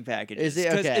catching packages. Is he?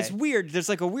 'Cause Okay. It's weird. There's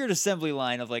like a weird assembly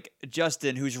line of like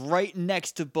Justin, who's right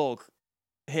next to Bulk,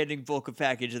 handing Bulk a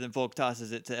package, and then Bulk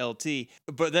tosses it to LT.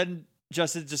 But then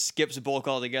Justin just skips Bulk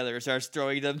altogether and starts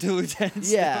throwing them to Lieutenant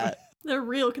Stone. Yeah. They're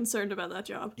real concerned about that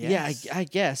job. Yes. Yeah, I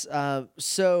guess.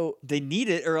 So They need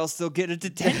it, or else they'll get a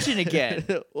detention again.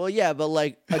 well, yeah, but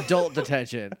like adult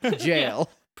detention, jail.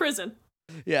 Prison.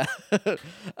 Yeah.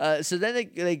 So then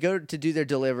they go to do their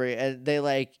delivery, and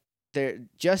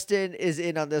Justin is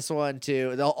in on this one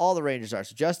too. All the Rangers are.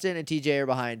 So Justin and TJ are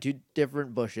behind two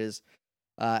different bushes,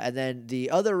 and then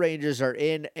the other Rangers are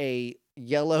in a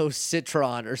yellow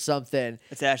Citron or something.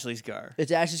 It's Ashley's car.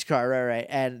 It's Ash's car, right,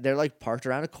 and they're like parked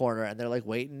around a corner, and they're like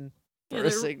waiting for Yeah,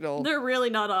 a signal. They're really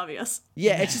not obvious.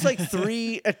 Yeah, it's just like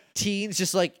three teens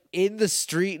just like in the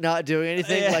street not doing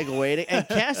anything, Yeah. like waiting. And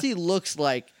Cassie looks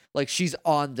like she's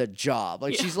on the job.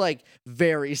 Like Yeah. she's like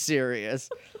very serious.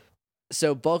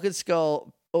 So Bulk and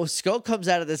Skull comes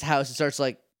out of this house and starts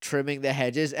like trimming the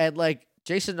hedges, and like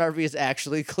Jason Narvey is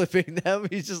actually clipping them.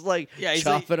 He's just like He's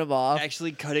chopping them off.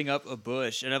 actually cutting up a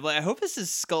bush. And I'm like, I hope this is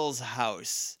Skull's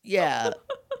house. Yeah.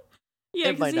 Yeah,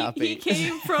 It might because not he be.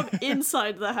 came from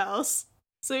inside the house.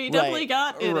 So he definitely Right.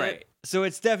 got in it. So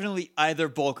it's definitely either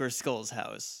Bulk or Skull's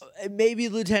house. Maybe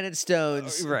Lieutenant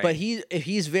Stone's, Right. but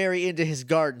he's very into his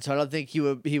garden, so I don't think he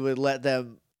would let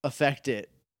them affect it.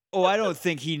 Oh, I don't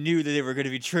think he knew that they were going to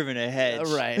be trimming a hedge.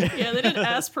 Right. Yeah, they didn't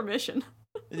ask permission.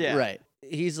 Yeah. Right.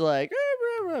 He's like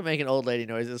making old lady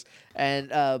noises, and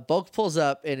Bulk pulls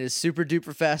up in his super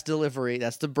duper fast delivery.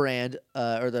 That's the brand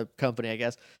or the company, I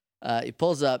guess. He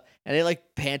pulls up and they like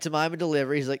pantomime a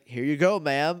delivery. He's like, "Here you go,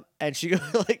 ma'am," and she goes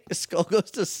like, Skull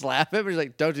goes to slap him, and he's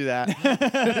like, "Don't do that."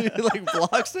 He like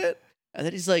blocks it, and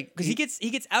then he's like, Because he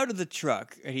gets out of the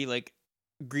truck and he like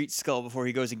greets Skull before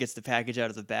he goes and gets the package out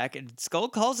of the back, and Skull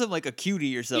calls him like a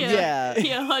cutie or something. Yeah. He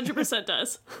 100%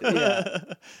 does. yeah,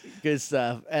 good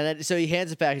stuff. And then so he hands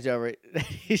the package over.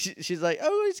 She's like,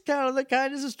 "Oh, he's kind of the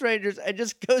kindness of strangers," and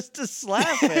just goes to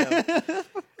slap him.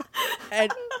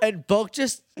 and Bulk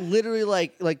just literally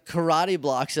like karate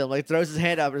blocks him, like throws his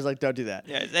hand up and is like, "Don't do that."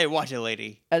 Yeah, hey, watch it,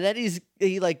 lady. And then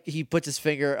he puts his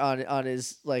finger on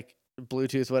his like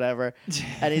Bluetooth whatever,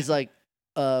 and he's like,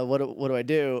 what do I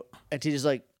do?" And he's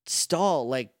like, "Stall,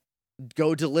 like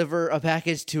go deliver a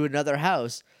package to another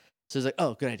house. So he's like,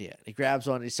 oh, good idea. He grabs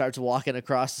one and he starts walking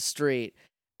across the street.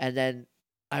 And then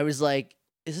I was like,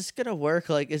 is this gonna work?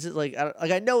 Like, is it like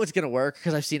I know it's gonna work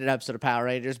because I've seen an episode of Power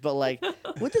Rangers, but like,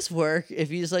 would this work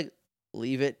if you just like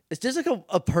leave it? It's just like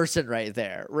a person right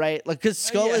there, right? Like, because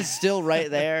Skull is still right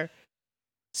there.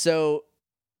 So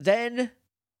then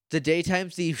the daytime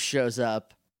thief shows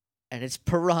up, and it's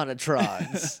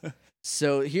Piranhatrons.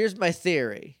 So here's my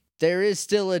theory: there is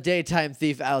still a daytime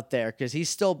thief out there because he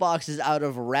stole boxes out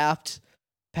of wrapped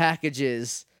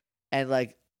packages and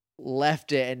like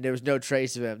left it, and there was no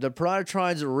trace of him. The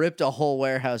Piranhatrons ripped a whole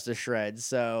warehouse to shreds.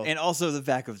 So and also the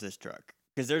back of this truck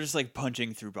because they're just like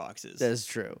punching through boxes. That's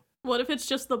true. What if it's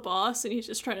just the boss and he's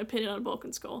just trying to pin it on Bulk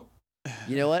and Skull?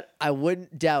 You know what? I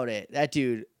wouldn't doubt it. That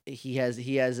dude, he has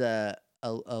a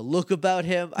look about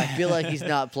him. I feel like he's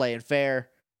not playing fair.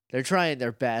 They're trying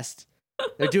their best.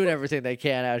 They're doing everything they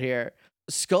can out here.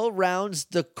 Skull rounds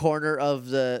the corner of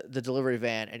the delivery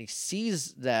van and he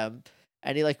sees them.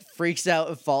 And he like freaks out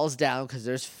and falls down because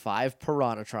there's 5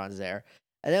 Piranhatrons there.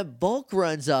 And then Bulk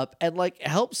runs up and like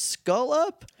helps Skull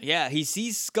up. Yeah, he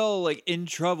sees Skull like in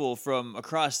trouble from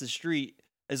across the street.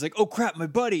 It's like, oh crap, my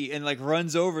buddy, and like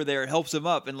runs over there and helps him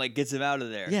up and like gets him out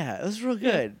of there. Yeah, it was real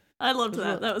good. I loved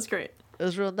that. That was great. It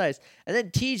was real nice. And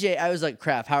then TJ, I was like,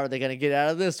 crap, how are they gonna get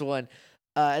out of this one?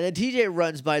 And then TJ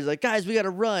runs by. He's like, guys, we gotta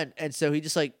run. And so he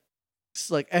just like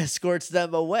escorts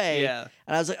them away. Yeah.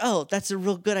 And I was like, oh, that's a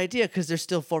real good idea because there's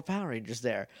still 4 Power Rangers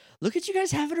there. Look at you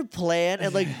guys having a plan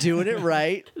and like doing it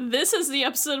right. This is the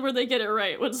episode where they get it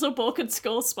right. What's the Bulk and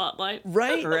Skull spotlight?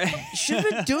 Right? Should have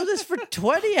been doing this for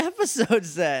 20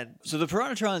 episodes then. So the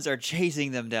Piranhatrons are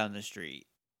chasing them down the street.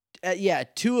 Yeah,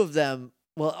 2 of them.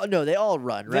 Well, no, they all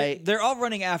run, right? They're all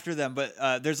running after them,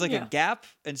 but there's like a gap,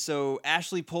 and so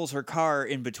Ashley pulls her car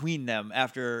in between them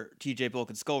after TJ, Bulk,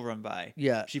 and Skull run by.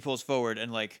 Yeah. She pulls forward,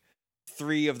 and like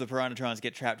 3 of the Piranhatrons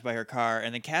get trapped by her car,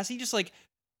 and then Cassie just like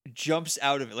jumps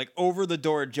out of it, like over the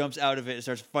door, jumps out of it, and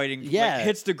starts fighting. Yeah. Like,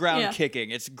 hits the ground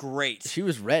kicking. It's great. She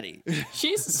was ready.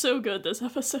 She's so good this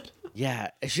episode.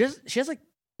 Yeah, she has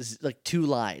like 2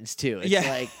 lines too. It's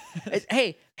like,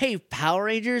 hey, Power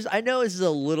Rangers. I know this is a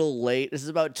little late. This is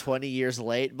about 20 years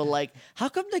late, but like, how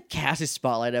come the Cassie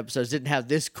Spotlight episodes didn't have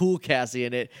this cool Cassie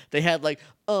in it? They had like,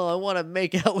 oh, I want to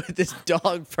make out with this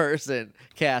dog person,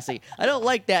 Cassie. I don't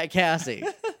like that Cassie.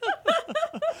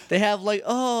 They have like,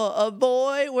 oh, a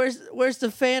boy. Where's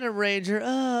the Phantom Ranger?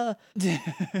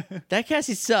 That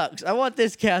Cassie sucks. I want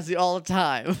this Cassie all the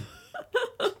time.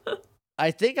 I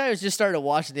think I was just started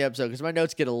watching the episode because my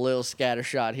notes get a little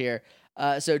scattershot here.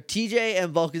 So TJ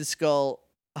and Bulk and Skull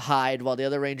hide while the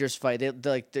other Rangers fight. They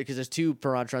like because there's 2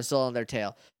 Piranhatrons still on their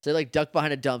tail. So they like duck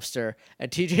behind a dumpster, and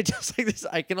TJ does like this.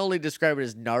 I can only describe it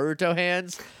as Naruto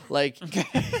hands. Like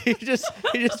he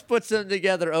just puts them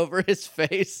together over his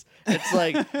face. It's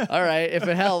like, all right, if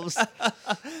it helps.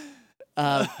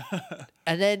 And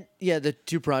then the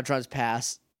 2 Piranhatrons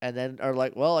pass, and then are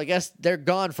like, well, I guess they're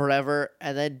gone forever.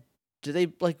 And then do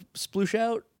they like sploosh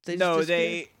out?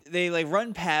 They like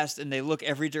run past and they look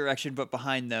every direction but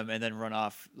behind them and then run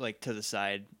off like to the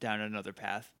side down another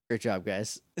path. Great job,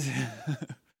 guys.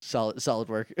 Solid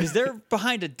work. Because they're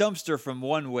behind a dumpster from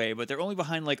one way, but they're only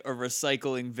behind like a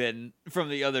recycling bin from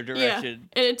the other direction.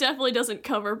 Yeah, and it definitely doesn't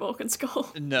cover Bulk and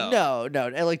Skull. No.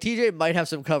 And like TJ might have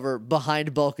some cover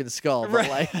behind Bulk and Skull, but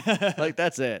like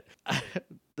that's it.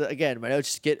 Again, my notes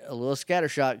just get a little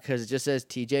scattershot because it just says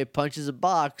TJ punches a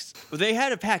box. Well, they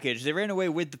had a package. They ran away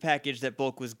with the package that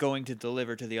Bulk was going to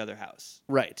deliver to the other house.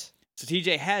 Right. So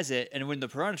TJ has it, and when the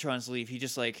Piranhatrons leave, he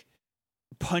just like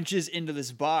punches into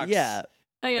this box. Yeah.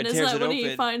 And is that when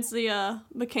he finds the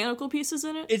mechanical pieces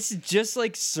in it? It's just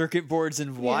like circuit boards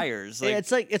and wires. Like,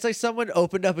 yeah, it's like someone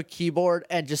opened up a keyboard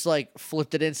and just like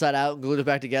flipped it inside out and glued it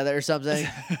back together or something.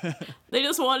 They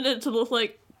just wanted it to look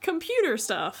like computer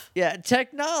stuff. Yeah,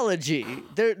 technology.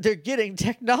 They're getting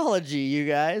technology, you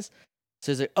guys.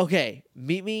 So he's like, okay,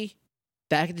 meet me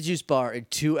back at the juice bar in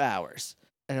 2 hours.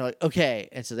 And they're like, okay.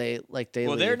 And so they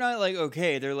leave. They're not like,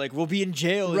 okay. They're like, we'll be in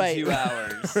jail in 2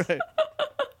 hours. Right.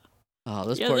 Oh,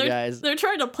 those poor guys. They're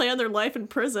trying to plan their life in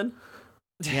prison.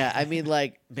 Yeah, I mean,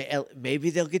 like, maybe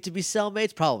they'll get to be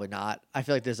cellmates. Probably not. I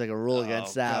feel like there's like a rule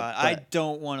against that. God. I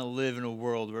don't want to live in a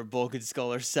world where Bulk and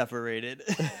Skull are separated.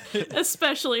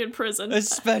 Especially in prison.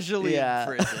 Especially in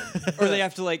prison. Or they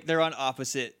have to like, they're on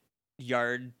opposite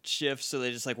yard shifts, so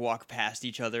they just like walk past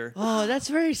each other. Oh, that's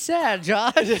very sad,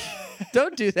 Josh.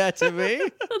 Don't do that to me.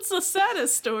 That's the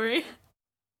saddest story.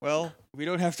 Well, we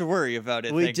don't have to worry about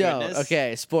it. We thank don't. goodness.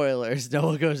 Okay, spoilers. No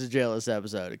one goes to jail this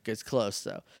episode. It gets close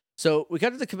though. So we got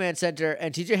to the command center,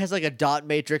 and TJ has like a dot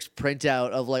matrix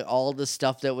printout of like all the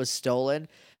stuff that was stolen,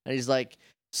 and he's like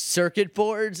circuit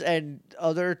boards and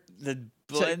other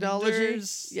technology.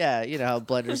 Blenders. Yeah, you know how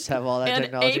blenders have all that And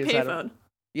technology a inside payphone. them.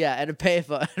 Yeah, and a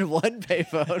payphone, and one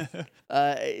payphone.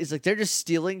 It's like they're just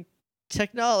stealing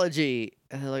technology,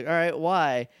 and they're like, all right,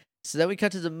 why? So then we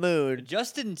cut to the moon,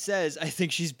 Justin says, "I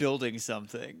think she's building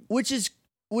something."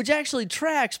 which actually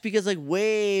tracks because like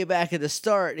way back at the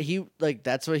start, he like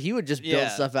that's what he would just build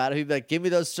stuff out of. He'd be like, give me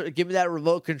that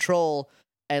remote control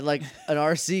and like an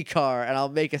RC car, and I'll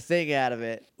make a thing out of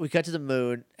it. We cut to the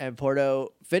moon, and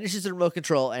Porto finishes the remote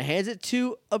control and hands it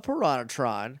to a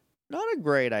Piranhatron. Not a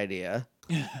great idea.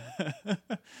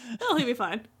 Oh, he'll be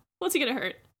fine. What's he gonna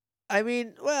hurt? I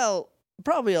mean, well,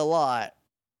 probably a lot,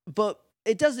 but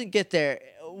it doesn't get there.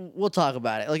 We'll talk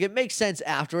about it. Like, it makes sense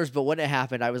afterwards, but when it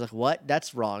happened, I was like, what?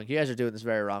 That's wrong. You guys are doing this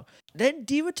very wrong. Then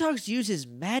Divatox uses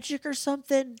magic or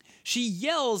something. She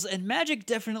yells, and magic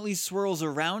definitely swirls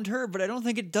around her, but I don't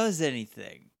think it does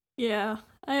anything. Yeah,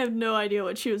 I have no idea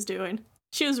what she was doing.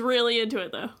 She was really into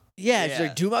it, though. Yeah, she's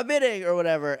like, do my bidding or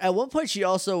whatever. At one point, she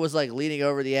also was like leaning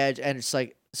over the edge and it's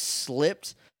like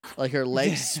slipped, like her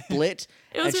legs split.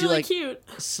 It was and she really like cute.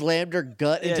 slammed her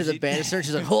gut into the banister. And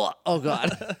she's like, oh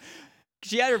God.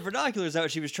 She had her binoculars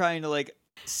out. She was trying to like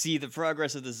see the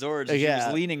progress of the Zords. And She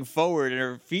was leaning forward, and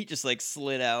her feet just like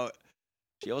slid out.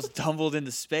 She almost tumbled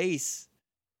into space.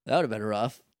 That would have been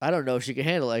rough. I don't know if she can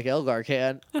handle it like Elgar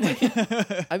can.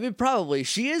 I mean, probably.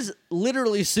 She is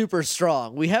literally super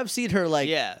strong. We have seen her like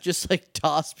just like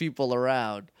toss people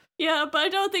around. Yeah, but I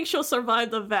don't think she'll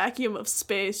survive the vacuum of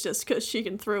space just because she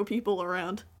can throw people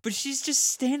around. But she's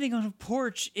just standing on a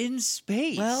porch in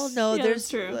space. Well, no, Yeah, there's that's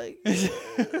true. like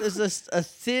there's a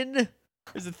thin.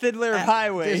 There's a thin layer of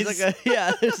highways. There's like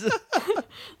there's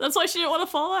That's why she didn't want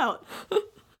to fall out.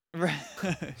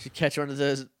 she catch one of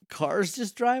those cars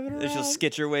just driving around. Then she'll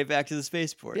skitch her way back to the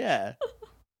spaceport. Yeah,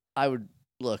 I would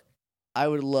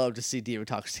love to see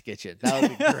Divatox Kitchen. That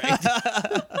would be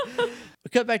great. We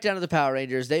cut back down to the Power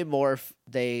Rangers. They morph.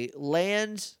 They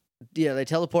land. They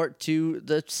teleport to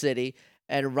the city,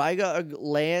 and Rygog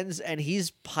lands, and he's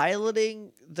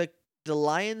piloting the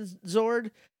Lion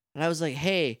Zord. And I was like,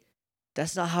 hey,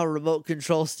 that's not how remote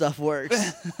control stuff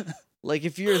works. Like,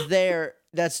 if you're there,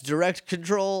 that's direct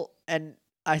control, and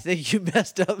I think you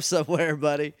messed up somewhere,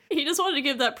 buddy. He just wanted to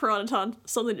give that Piranhaton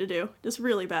something to do. Just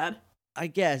really bad. I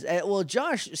guess. Well,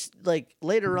 Josh, like,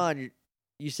 later on,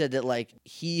 you said that, like,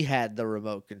 he had the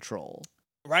remote control.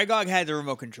 Rygog had the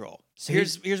remote control. So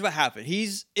here's what happened.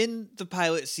 He's in the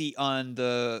pilot seat on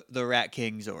the Rat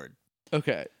King Zord.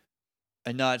 Okay.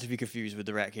 And not to be confused with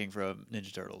the Rat King from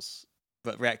Ninja Turtles.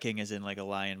 But Rat King is in like a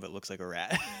lion but looks like a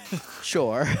rat.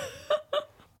 Sure.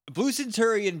 Blue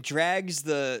Centurion drags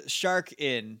the shark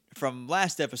in from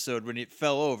last episode when it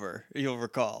fell over, you'll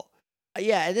recall.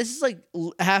 Yeah, and this is like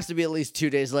has to be at least 2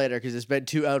 days later because it's been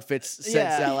 2 outfits since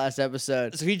that last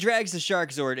episode. So he drags the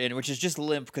Shark Zord in, which is just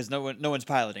limp because no one's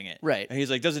piloting it. Right. And he's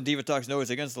like, doesn't Divatox know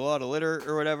it's against the law to litter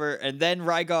or whatever? And then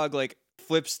Rygog like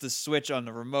flips the switch on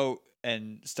the remote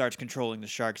and starts controlling the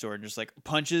Shark Zord and just like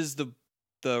punches the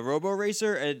Robo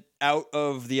Racer and out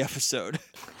of the episode.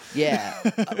 Yeah.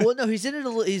 Well, no, he's in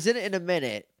it in a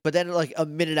minute, but then like a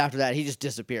minute after that, he just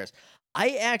disappears.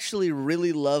 I actually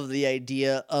really love the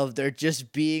idea of there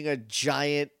just being a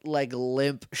giant, like,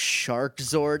 limp shark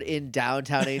Zord in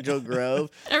downtown Angel Grove.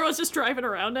 Everyone's just driving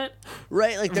around it.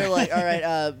 Right? Like, they're like, all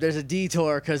right, there's a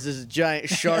detour because there's a giant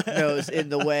shark nose in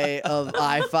the way of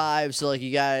I-5. So, like,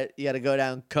 you gotta go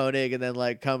down Koenig and then,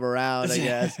 like, come around, I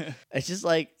guess. It's just,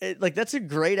 like, that's a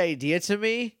great idea to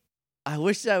me. I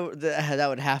wish that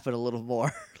would happen a little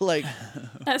more. Like,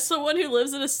 as someone who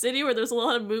lives in a city where there's a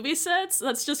lot of movie sets,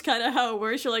 that's just kind of how it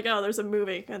works. You're like, oh, there's a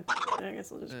movie. And I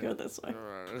guess I'll just go this way.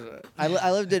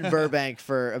 I lived in Burbank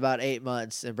for about 8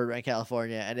 months in Burbank,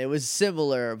 California, and it was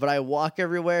similar, but I walk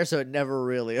everywhere, so it never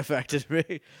really affected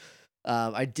me.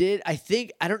 I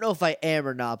don't know if I am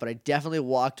or not, but I definitely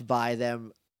walked by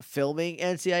them filming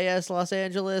NCIS Los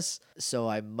Angeles, so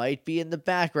I might be in the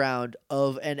background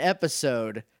of an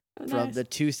episode from the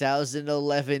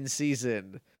 2011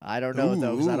 season. I don't know,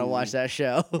 though, because I don't watch that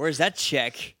show. Where's that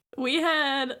check? We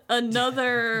had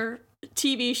another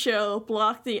TV show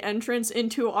block the entrance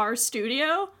into our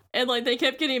studio, and, like, they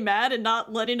kept getting mad and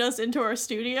not letting us into our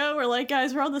studio. We're like,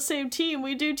 guys, we're on the same team.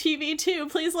 We do TV, too.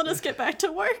 Please let us get back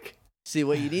to work. See,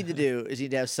 what you need to do is you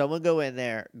need to have someone go in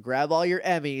there, grab all your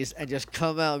Emmys, and just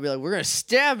come out and be like, we're going to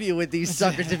stab you with these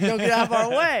suckers if you don't get out of our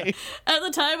way. At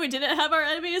the time, we didn't have our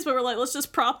Emmys, but we're like, let's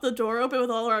just prop the door open with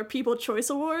all our People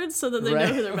Choice Awards so that they know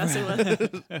who they're messing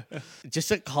with.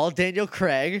 Just call Daniel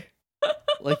Craig.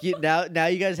 Like now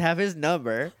you guys have his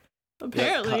number.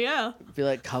 Apparently, yeah. Be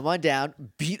like, come on down,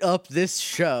 beat up this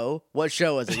show. What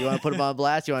show was it? You want to put him on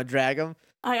blast? You want to drag him?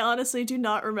 I honestly do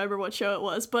not remember what show it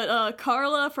was, but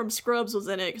Carla from Scrubs was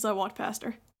in it because I walked past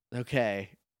her.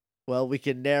 Okay. Well, we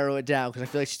can narrow it down because I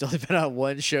feel like she's only been on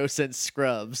one show since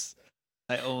Scrubs.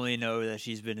 I only know that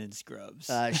she's been in Scrubs.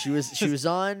 She was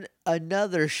on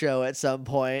another show at some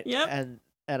point. Yep.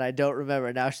 And I don't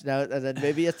remember now. And then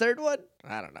maybe a third one.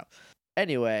 I don't know.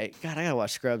 Anyway, God, I gotta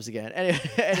watch Scrubs again.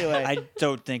 Anyway, I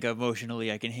don't think emotionally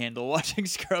I can handle watching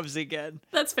Scrubs again.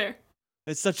 That's fair.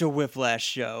 It's such a whiplash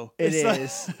show. It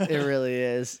really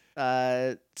is.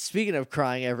 Speaking of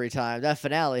crying every time, that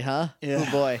finale, huh? Yeah.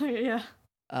 Oh boy. Yeah.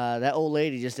 That old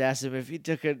lady just asked him if he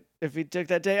took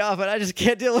that day off, and I just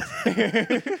can't deal with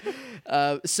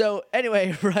her. So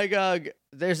anyway, Rygog,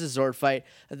 there's a Zord fight.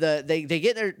 They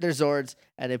get their Zords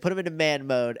and they put them into man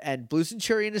mode, and Blue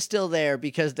Centurion is still there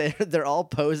because they're all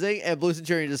posing, and Blue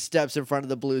Centurion just steps in front of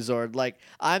the Blue Zord like,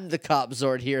 I'm the cop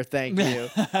Zord here, thank you.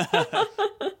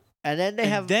 And then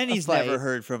then he's never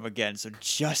heard from again, so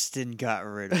Justin got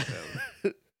rid of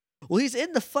him. Well, he's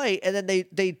in the fight, and then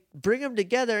they bring him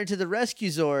together into the rescue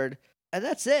Zord, and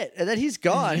that's it. And then he's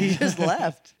gone. He just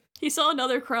left. He saw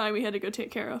another crime he had to go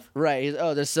take care of. Right.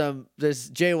 There's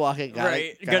jaywalking.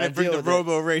 Gotta bring the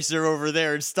Robo Racer over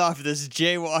there and stop this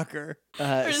jaywalker.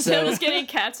 Or just him just getting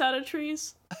cats out of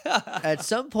trees. At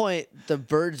some point, the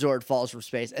Bird Zord falls from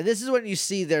space, and this is when you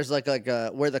see there's like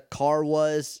a where the car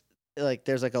was. Like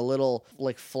there's like a little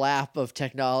like flap of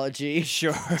technology,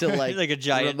 sure, to like a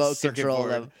giant remote control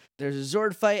them. There's a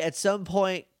Zord fight. At some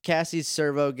point, Cassie's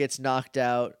servo gets knocked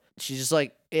out. She's just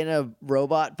like in a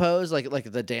robot pose,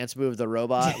 like the dance move of the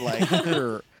robot, like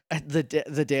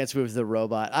the dance move of the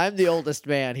robot. I'm the oldest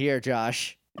man here,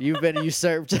 Josh. You've been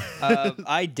usurped.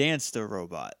 I danced a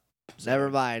robot. So never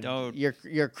mind.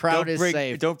 Your crown is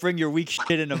safe. Don't bring your weak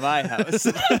shit into my house.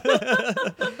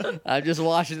 I'm just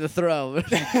watching the throne.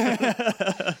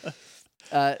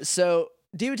 So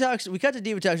Divatox, we cut to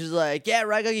Divatox. He's like, "Yeah,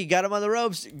 Rygog, you got him on the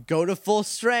ropes. Go to full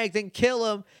strength and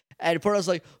kill him." And Porto's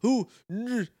like, "Ooh,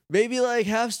 maybe like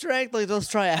half strength. Like let's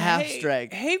try a half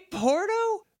strength." Hey,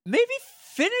 Porto, maybe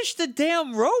finish the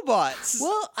damn robots.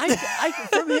 Well, I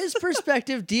from his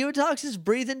perspective, Divatox is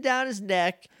breathing down his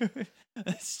neck.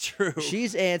 That's true.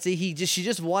 She's antsy. She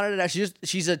just wanted it out.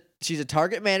 She's a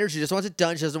target manager. She just wants it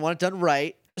done. She doesn't want it done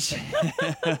right.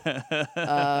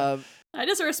 I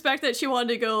just respect that she wanted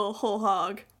to go whole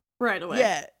hog right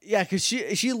away. Yeah, because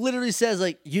she literally says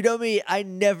like, you know me, I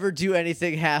never do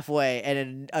anything halfway,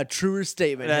 and a truer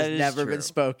statement has never been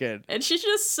spoken. And she's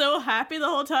just so happy the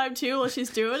whole time too while she's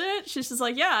doing it. She's just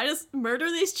like, yeah, I just murder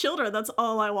these children. That's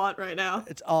all I want right now.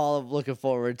 It's all I'm looking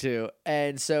forward to.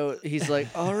 And so he's like,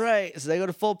 all right. So they go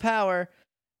to full power,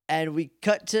 and we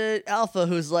cut to Alpha,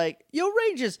 who's like, yo,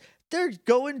 Rangers, they're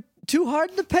going too hard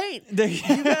in the paint.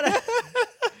 You gotta...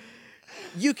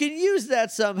 You can use that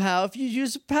somehow if you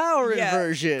use a power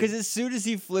inversion. Because as soon as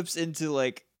he flips into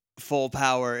like full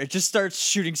power, it just starts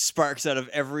shooting sparks out of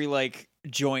every like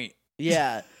joint.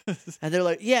 Yeah. And they're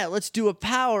like, yeah, let's do a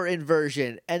power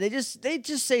inversion. And they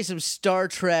just say some Star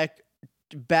Trek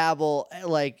babble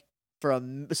like for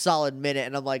a solid minute.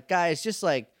 And I'm like, guys, just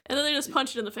like. And then they just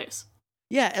punch it in the face.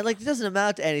 Yeah, and like it doesn't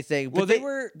amount to anything. But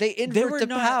well, they invert the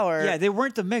power. Yeah, they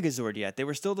weren't the Megazord yet. They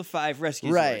were still the 5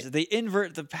 rescue Zords. They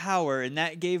invert the power, and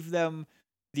that gave them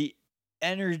the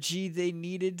energy they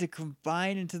needed to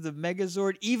combine into the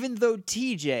Megazord. Even though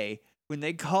TJ, when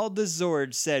they called the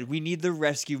Zord, said we need the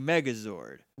rescue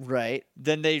Megazord. Right.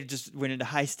 Then they just went into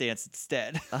high stance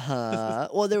instead.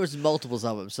 Well, there was multiples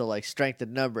of them, so like strength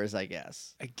in numbers, I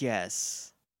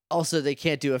guess. Also, they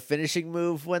can't do a finishing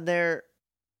move when they're.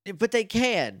 But they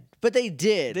can. But they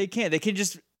did. They can. They can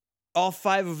just. All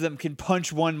 5 of them can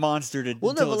punch one monster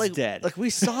until it's dead. Like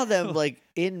we saw them like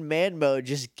in man mode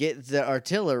just get the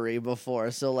artillery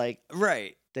before, so like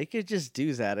right. They could just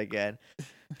do that again.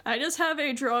 I just have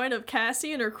a drawing of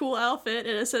Cassie in her cool outfit,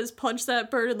 and it says "punch that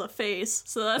bird in the face."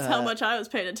 So that's how much I was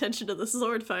paying attention to this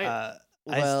Zord fight.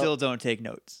 I still don't take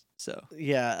notes. So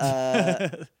yeah,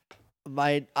 I'm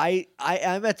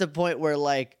at the point where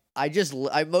like.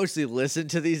 I mostly listen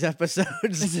to these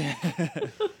episodes.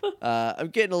 I'm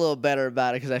getting a little better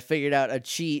about it because I figured out a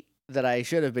cheat that I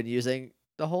should have been using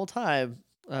the whole time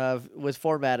with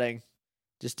formatting.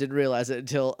 Just didn't realize it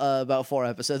until about 4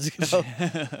 episodes ago.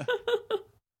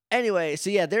 Anyway, so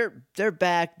yeah, they're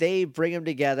back. They bring them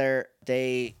together.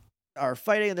 They are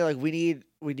fighting, and they're like, we need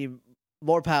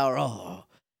more power. Oh,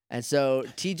 and so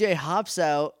TJ hops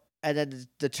out, and then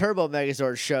the Turbo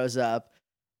Megazord shows up.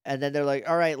 And then they're like,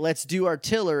 all right, let's do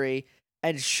artillery.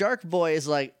 And Shark Boy is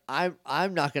like, I'm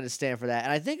not going to stand for that.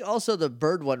 And I think also the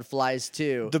bird one flies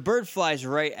too. The bird flies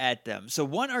right at them. So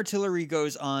one artillery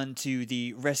goes on to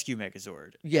the rescue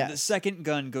Megazord. Yes. And the second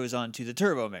gun goes on to the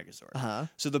turbo Megazord. Uh-huh.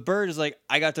 So the bird is like,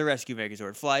 I got the rescue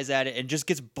Megazord, flies at it, and just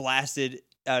gets blasted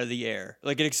out of the air.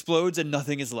 Like it explodes and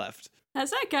nothing is left. Has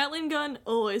that Gatling gun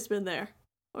always been there?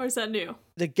 Or is that new?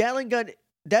 The Gatling gun,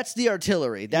 that's the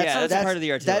artillery. That's part of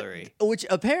the artillery. Which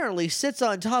apparently sits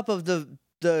on top of the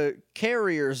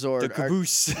carrier Zord. The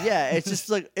caboose. Yeah, it's just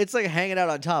like hanging out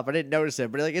on top. I didn't notice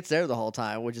it, but like it's there the whole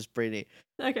time, which is pretty neat.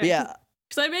 Okay. But yeah.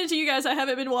 Because I admit to you guys, I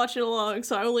haven't been watching along,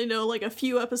 so I only know like a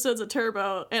few episodes of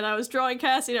Turbo, and I was drawing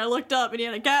Cassie, and I looked up, and he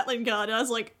had a Gatling gun, and I was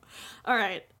like, all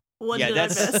right, what did I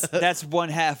miss? That's one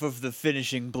half of the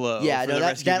finishing blow. Yeah, for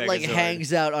no, the that like Megazord.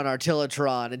 hangs out on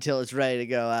Artillotron until it's ready to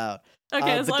go out.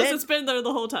 Okay, as long as it's been there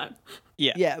the whole time.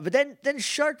 Yeah. Yeah, but then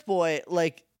Shark Boy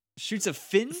like shoots a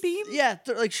fin beam? Yeah,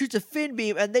 like shoots a fin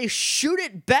beam, and they shoot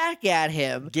it back at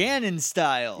him. Ganon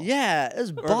style. Yeah, it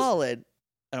was ballin'.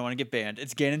 I don't want to get banned.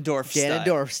 It's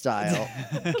Ganondorf style.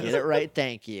 Get it right,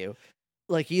 thank you.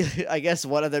 Like I guess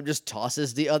one of them just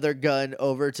tosses the other gun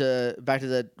back to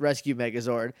the rescue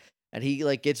Megazord, and he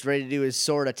like gets ready to do his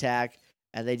sword attack,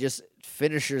 and they just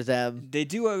finisher them. They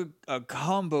do a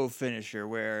combo finisher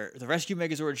where the rescue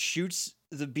Megazord shoots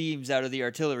the beams out of the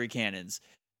artillery cannons,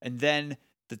 and then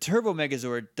the turbo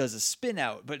Megazord does a spin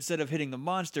out, but instead of hitting the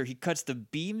monster, he cuts the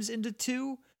beams into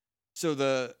two, so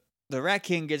the Rat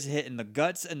King gets hit in the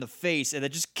guts and the face, and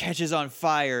it just catches on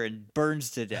fire and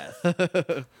burns to death.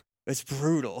 It's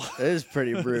brutal. It is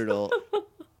pretty brutal.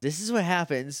 This is what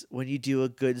happens when you do a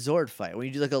good Zord fight. When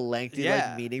you do like a lengthy,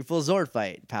 like meaningful Zord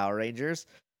fight, Power Rangers.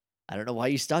 I don't know why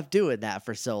you stopped doing that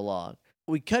for so long.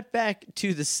 We cut back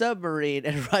to the submarine,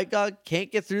 and Rygog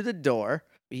can't get through the door.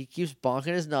 He keeps bonking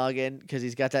his noggin because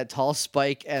he's got that tall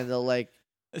spike and the like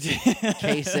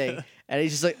casing. And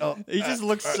he's just like, oh. He just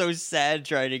looks so sad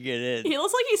trying to get in. He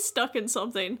looks like he's stuck in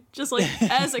something. Just like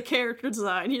as a character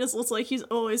design, he just looks like he's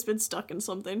always been stuck in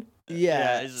something.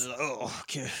 Yeah. He's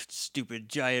just, stupid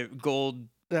giant gold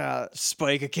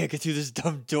spike. I can't get through this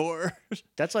dumb door.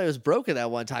 That's why it was broken that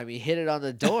one time. He hit it on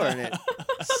the door and it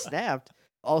snapped.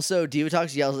 Also,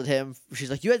 Divatox yells at him.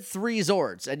 She's like, "You had 3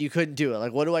 Zords and you couldn't do it.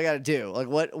 Like, what do I got to do? Like,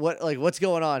 what's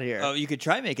going on here?" Oh, you could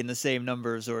try making the same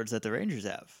number of Zords that the Rangers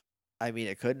have. I mean,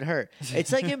 it couldn't hurt.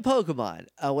 It's like in Pokemon.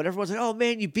 When everyone's like, "Oh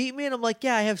man, you beat me," and I'm like,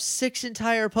 "Yeah, I have 6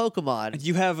 entire Pokemon."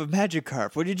 You have a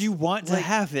Magikarp. What did you want to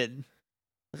happen?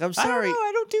 Like, I'm sorry.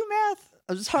 I don't do math.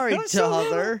 I'm sorry,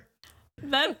 toddler.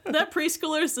 That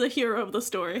preschooler is the hero of the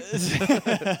story.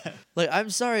 Like, I'm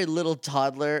sorry, little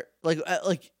toddler.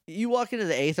 Like you walk into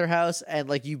the Aether house and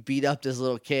like you beat up this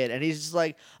little kid, and he's just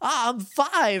like, I'm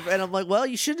 5, and I'm like, well,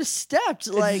 you should have stepped.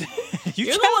 Like,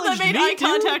 you're the one that made eye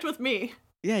contact with me.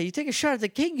 Yeah, you take a shot at the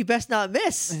king, you best not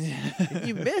miss.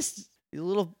 You missed, you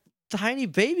little tiny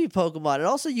baby Pokemon, and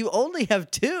also you only have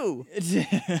 2.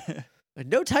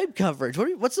 No type coverage.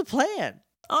 What's the plan?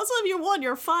 Also, if you're 1,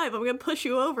 you're 5. I'm gonna push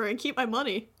you over and keep my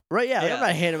money. Right? Yeah. I'm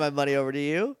not handing my money over to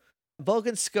you. Bulk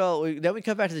and Skull. Then we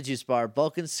come back to the juice bar.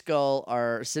 Bulk and Skull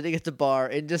are sitting at the bar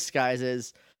in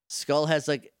disguises. Skull has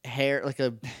like hair,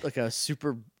 like a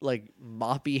super like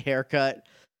moppy haircut.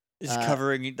 Is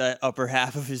covering the upper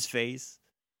half of his face.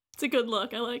 It's a good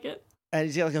look. I like it. And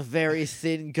he's got like a very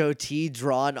thin goatee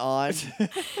drawn on.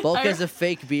 Bulk has a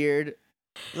fake beard.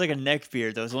 It's like a neck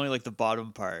beard though. It's only like the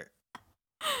bottom part.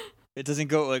 It doesn't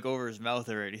go like over his mouth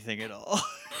or anything at all.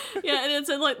 Yeah, and it's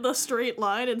in like the straight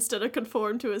line instead of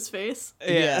conform to his face.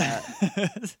 Yeah.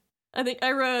 I think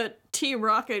I wrote Team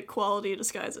Rocket quality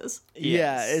disguises.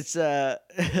 Yes. Yeah,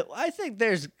 it's I think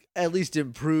there's at least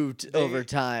improved over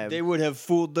time. They would have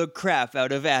fooled the crap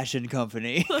out of Ash and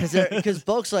Company. Because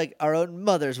Bulk's like, our own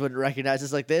mothers wouldn't recognize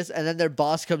us like this, and then their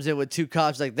boss comes in with 2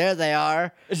 cops, like, there they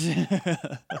are.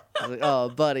 I was like, oh,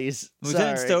 buddies.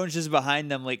 Lieutenant sorry. Stone's just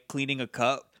behind them, like cleaning a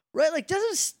cup. Right, like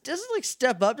doesn't like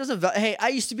step up, doesn't hey, I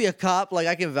used to be a cop, like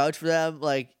I can vouch for them,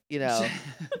 like, you know,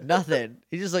 nothing.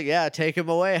 He's just like, yeah, take him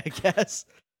away, I guess.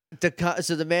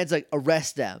 So the man's like,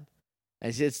 arrest them.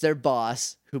 And it's their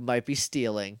boss who might be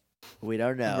stealing. We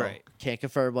don't know. Right. Can't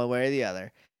confirm one way or the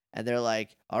other. And they're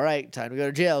like, all right, time to go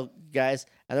to jail, guys.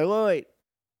 And they're like, wait.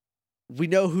 We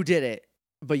know who did it,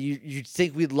 but you'd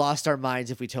think we'd lost our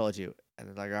minds if we told you. And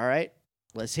they're like, all right,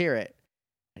 let's hear it.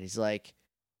 And he's like,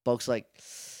 Bulk's like,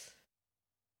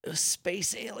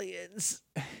 space aliens.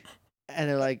 And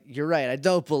they're like, you're right, I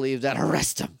don't believe that.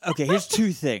 Arrest him. Okay, here's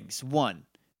 2 things. 1,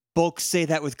 Bulk, say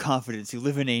that with confidence. You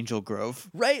live in Angel Grove.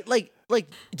 Right? Like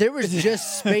there was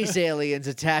just space aliens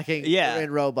attacking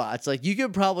and robots. Like, you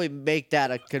could probably make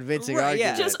that a convincing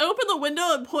argument. Just open the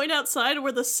window and point outside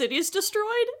where the city's destroyed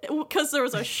because there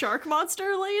was a shark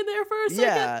monster laying there for a second.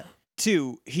 Yeah.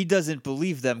 2, he doesn't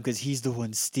believe them because he's the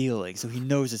one stealing, so he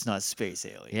knows it's not space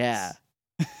aliens. Yeah.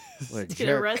 He's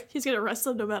gonna arrest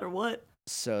them no matter what.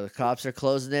 So the cops are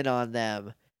closing in on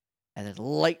them, and then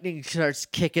lightning starts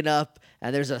kicking up,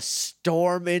 and there's a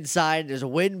storm inside. There's a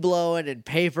wind blowing, and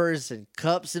papers and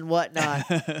cups and whatnot.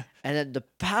 And then the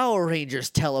Power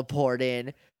Rangers teleport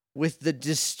in with the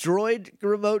destroyed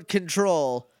remote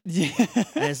control. Yeah.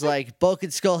 And it's like, Bulk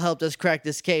and Skull helped us crack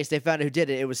this case. They found out who did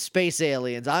it. It was space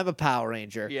aliens. I'm a Power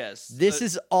Ranger. Yes. This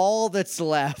is all that's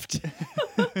left.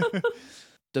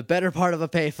 The better part of a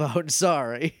payphone.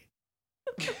 Sorry.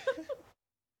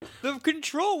 The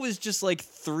control was just like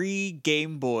 3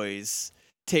 Game Boys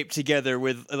taped together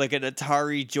with like an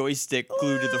Atari joystick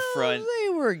glued to the front. They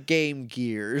were Game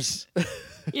Gears.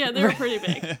 Yeah, they were pretty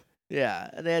big. Yeah,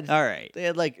 and they had All right. They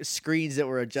had like screens that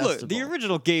were adjustable. Look, the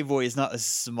original Game Boy is not a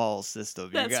small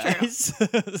system, you That's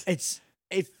guys.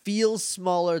 It feels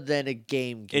smaller than a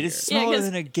Game Gear. It is smaller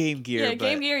than a Game Gear. Yeah,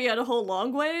 Game Gear you had a whole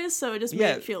long ways, so it just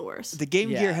made it feel worse. The Game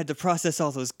Gear had to process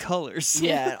all those colors.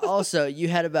 Yeah, and also you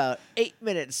had about 8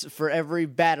 minutes for every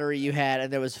battery you had,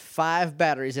 and there was 5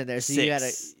 batteries in there, so you had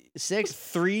 6?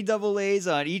 3 AA's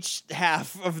on each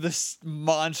half of this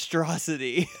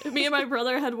monstrosity. Me and my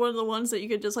brother had one of the ones that you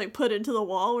could just like put into the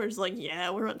wall where it's like,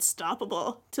 yeah, we're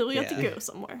unstoppable till we have to go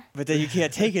somewhere. But then you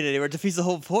can't take it anywhere. It defeats the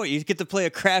whole point. You get to play a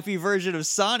crappy version of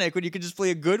Sonic when you can just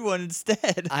play a good one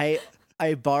instead.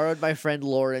 I borrowed my friend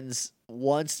Lauren's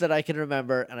once that I can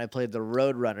remember, and I played the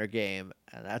Roadrunner game,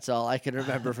 and that's all I can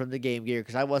remember from the Game Gear,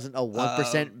 because I wasn't a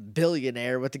 1%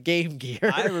 billionaire with the Game Gear.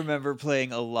 I remember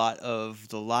playing a lot of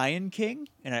The Lion King,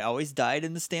 and I always died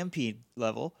in the Stampede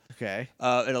level. Okay.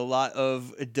 And a lot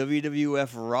of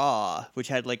WWF Raw, which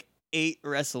had like 8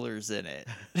 wrestlers in it.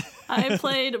 I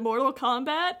played Mortal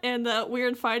Kombat and that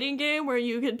weird fighting game where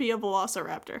you could be a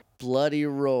velociraptor. Bloody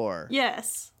Roar.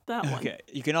 Yes. That one. Okay,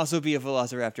 you can also be a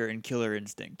Velociraptor in Killer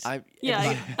Instinct. I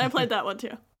played that one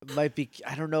too. Might be.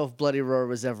 I don't know if Bloody Roar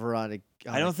was ever on a.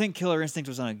 I don't think Killer Instinct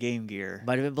was on a Game Gear.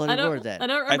 Might have been Bloody Roar then. I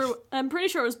don't remember. I'm pretty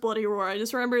sure it was Bloody Roar. I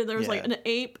just remember there was like an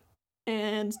ape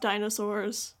and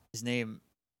dinosaurs. His name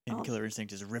in Killer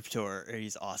Instinct is Riptor, and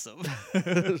he's awesome.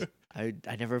 I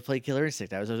never played Killer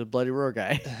Instinct. I was a Bloody Roar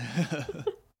guy.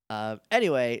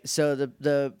 Anyway, so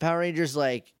the Power Rangers,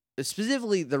 like,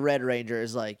 specifically the Red Ranger,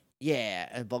 is like, yeah,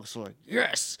 and Bulk's like,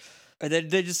 yes. And then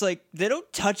they just like, they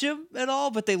don't touch him at all,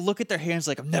 but they look at their hands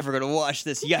like, I'm never going to wash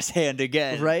this yes hand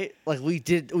again. Right? Like we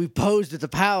posed with the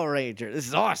Power Ranger. This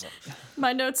is awesome.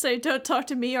 My notes say, don't talk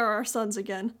to me or our sons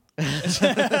again.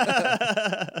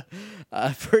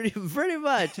 Pretty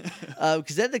much.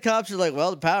 Because then the cops are like,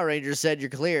 well, the Power Rangers said you're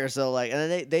clear. So like,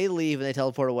 and then they leave and they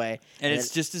teleport away. And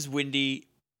it's just as windy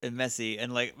and messy,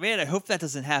 and like, man, I hope that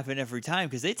doesn't happen every time,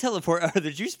 because they teleport out of the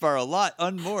juice bar a lot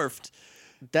unmorphed.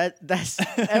 That's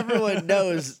everyone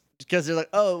knows, because they're like,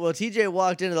 oh, well, TJ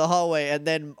walked into the hallway and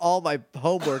then all my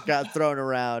homework got thrown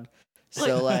around.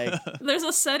 So like, there's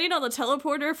a setting on the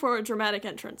teleporter for a dramatic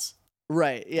entrance.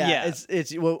 Right. Yeah.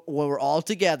 It's when we're all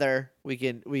together, we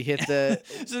hit the.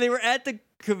 So they were at the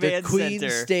command Queen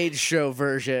center stage show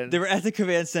version. They were at the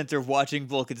command center watching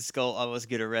Bulk and Skull almost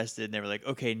get arrested, and they were like,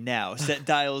 "Okay, now set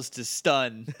dials to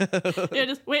stun." Yeah,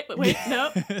 just wait,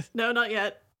 no, not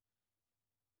yet.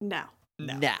 Now.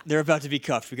 Nah. They're about to be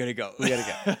cuffed. We gotta go.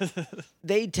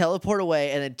 They teleport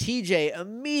away, and then TJ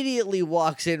immediately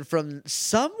walks in from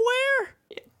somewhere.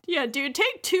 Yeah, dude,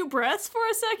 take 2 breaths for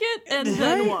a second and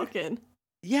then walk in.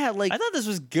 Yeah, like I thought this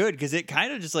was good because it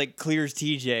kind of just like clears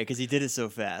TJ because he did it so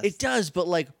fast. It does, but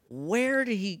like, where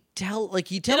did he like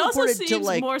he teleported it also seems to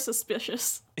like more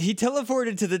suspicious. He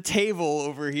teleported to the table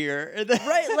over here, and then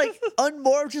right, like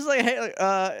unmorphed, just like, hey, like,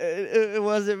 it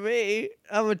wasn't me.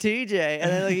 I'm a TJ, and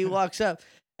then like he walks up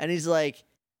and he's like,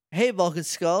 hey, Bulk and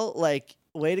Skull, like,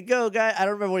 way to go, guy. I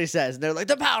don't remember what he says, and they're like,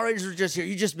 the Power Rangers were just here.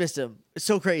 You just missed him. It's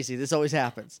so crazy. This always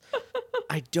happens.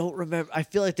 I don't remember. I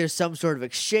feel like there's some sort of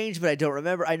exchange, but I don't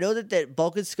remember. I know that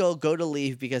Bulk and Skull go to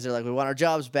leave because they're like, we want our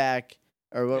jobs back,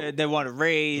 or they want to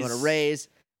raise.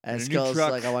 And Skull's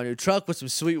like, I want a new truck with some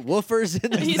sweet woofers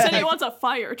in it. He said he wants a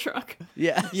fire truck.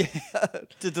 Yeah.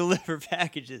 To deliver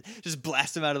packages. Just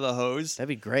blast them out of the hose. That'd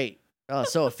be great. Oh,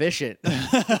 so efficient.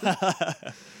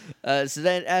 So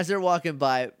then, as they're walking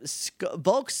by,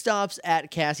 Bulk stops at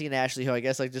Cassie and Ashley, who I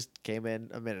guess like just came in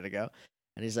a minute ago,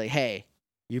 and he's like, "Hey,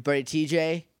 you buddy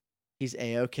TJ? He's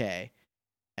A-okay."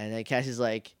 And then Cassie's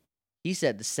like, "He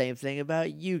said the same thing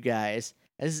about you guys."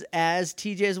 as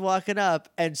TJ's walking up,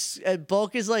 and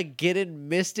Bulk is like getting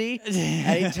misty,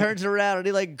 and he turns around and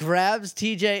he like grabs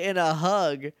TJ in a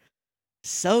hug.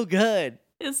 So good.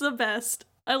 It's the best.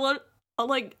 I love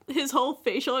like his whole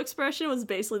facial expression was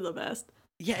basically the best.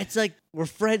 Yeah, it's like we're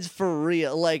friends for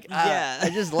real. Like, Yeah. I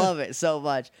just love it so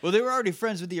much. Well, they were already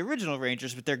friends with the original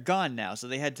Rangers, but they're gone now, so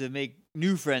they had to make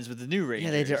new friends with the new Rangers.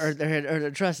 Yeah, they had to earn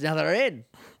their trust. Now they're in.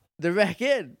 They're back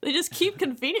in. They just keep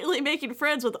conveniently making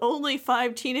friends with only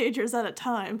 5 teenagers at a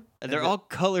time. And they're all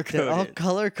color-coded. They're all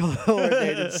color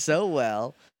coordinated so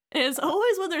well. And it's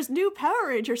always when there's new Power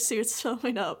Ranger suits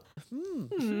showing up.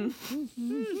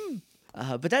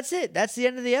 But that's it. That's the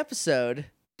end of the episode.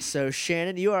 So,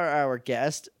 Shannon, you are our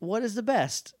guest. What is the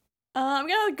best? I'm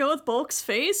gonna go with Bulk's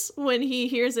face when he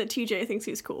hears that TJ thinks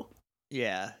he's cool.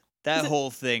 Yeah, that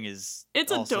whole thing is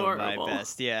it's also adorable. my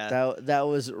best. Yeah, That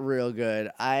was real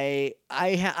good. I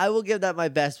will give that my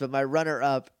best, but my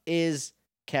runner-up is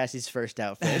Cassie's first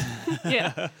outfit.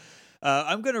 Yeah.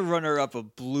 I'm gonna runner up a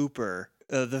blooper.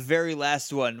 The very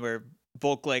last one where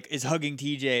Bulk like is hugging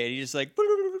TJ and he just like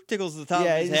tickles the top of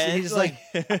his head. He just like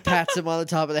pats him on the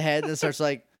top of the head and then starts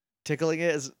like tickling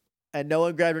it. And no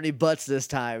one grabbed any butts this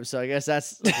time, so I guess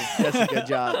that's a good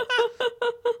job.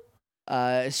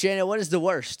 Shannon, what is the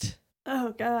worst?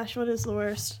 Oh gosh, what is the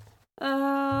worst?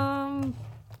 Man,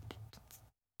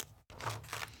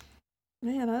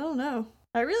 I don't know.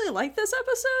 I really like this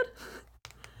episode.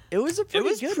 It was a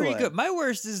pretty pretty one. good. My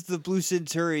worst is the Blue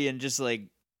Centurion just like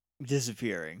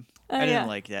disappearing. I didn't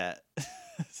like that.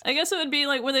 I guess it would be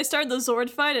like when they started the Zord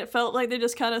fight, it felt like they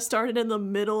just kind of started in the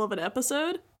middle of an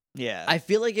episode. Yeah. I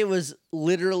feel like it was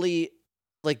literally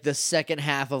like the second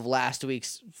half of last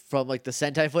week's from like the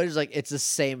Sentai footage. Like it's the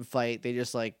same fight. They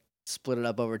just like split it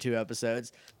up over 2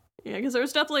 episodes. Yeah, because there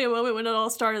was definitely a moment when it all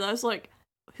started. I was like,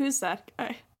 "Who's that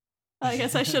guy?" I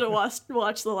guess I should have watched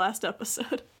the last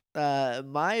episode.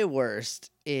 My worst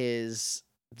is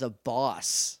the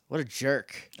boss. What a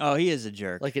jerk! Oh, he is a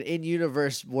jerk. Like an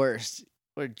in-universe worst.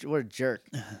 What a jerk.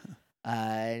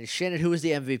 And Shannon, who was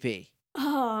the MVP?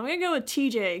 Oh, I'm gonna go with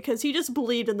TJ because he just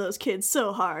believed in those kids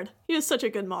so hard. He was such a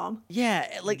good mom.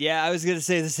 Yeah, like yeah, I was gonna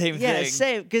say the same thing. Yeah,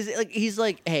 same. Because like he's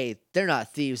like, hey, they're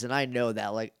not thieves, and I know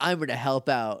that. Like I'm gonna help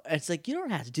out. And it's like you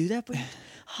don't have to do that, but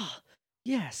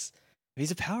yes,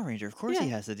 he's a Power Ranger. Of course, he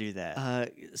has to do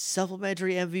that.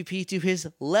 Supplementary MVP to his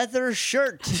leather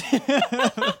shirt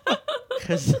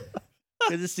because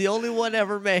it's the only one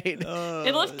ever made.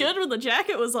 It looked good when the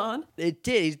jacket was on. It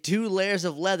did. 2 layers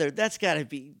of leather. That's got to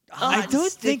be hot. I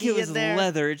don't think it was in there.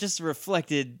 leather. It just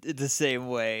reflected the same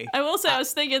way. I will say, I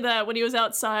was thinking that when he was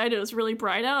outside, it was really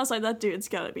bright out. I was like, that dude's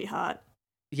gotta be hot.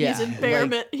 Yeah, he's in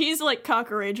bare he's like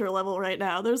Cocker Ranger level right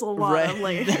now. There's a lot of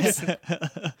layers.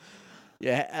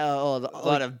 Yeah, a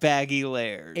lot of baggy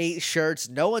layers. 8 shirts.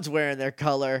 No one's wearing their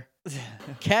color.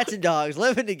 Cats and dogs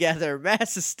living together.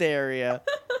 Mass hysteria.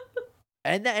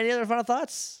 And any other final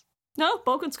thoughts? No,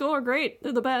 Bulk and Skull are great.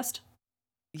 They're the best.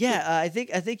 Yeah, I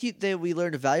think we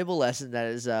learned a valuable lesson. That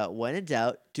is, when in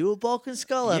doubt, do a Bulk and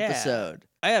Skull episode.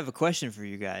 I have a question for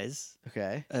you guys.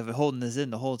 Okay. I've been holding this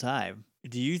in the whole time.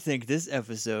 Do you think this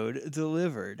episode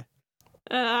delivered?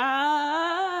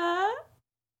 I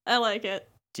like it.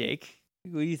 Jake,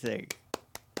 what do you think?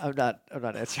 I'm not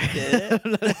answering it.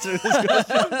 I'm not answering this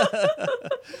question.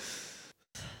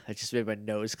 I just made my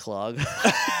nose clog.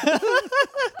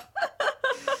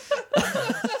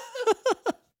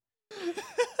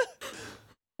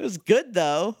 It was good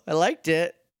though. I liked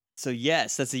it. So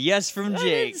yes, that's a yes from I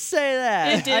Jake. didn't say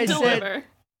that. It did deliver.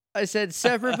 I said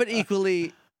separate but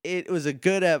equally. It was a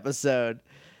good episode.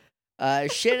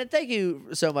 Shannon, thank you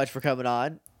so much for coming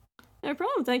on. No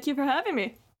problem. Thank you for having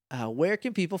me. Where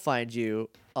can people find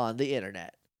you on the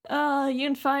internet? You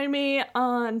can find me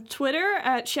on Twitter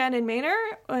at Shannon Maynor,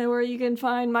 where you can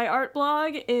find my art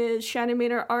blog is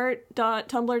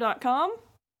shannonmaynorart.tumblr.com,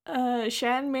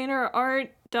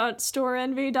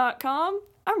 shannonmaynorart.storeenvy.com.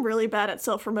 I'm really bad at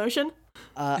self-promotion.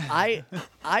 I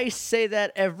say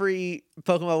that every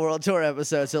Pokemon World Tour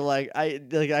episode, so I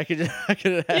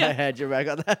could had your back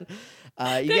on that.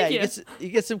 You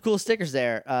get some cool stickers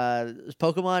there.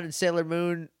 Pokemon and Sailor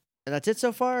Moon. And that's it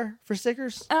so far for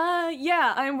stickers?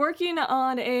 Yeah, I'm working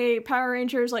on a Power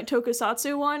Rangers,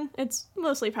 Tokusatsu one. It's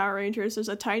mostly Power Rangers. There's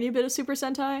a tiny bit of Super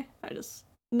Sentai.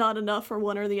 Not enough for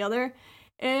one or the other.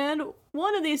 And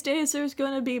one of these days, there's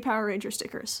going to be Power Ranger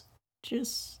stickers.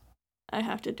 I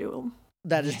have to do them.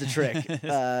 That is the trick.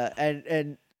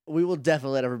 And we will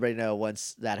definitely let everybody know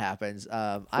once that happens.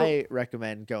 Cool. I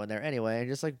recommend going there anyway and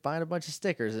just buying a bunch of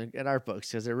stickers and art books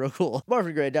because they're real cool.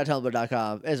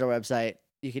 Morphinggrade.tumblr.com is our website.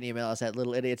 You can email us at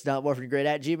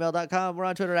littleidiottsnotmorphingrid@gmail.com. We're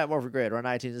on Twitter at morphingrid. We're on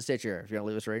iTunes and Stitcher. If you want to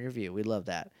leave us a rating review, we'd love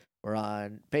that. We're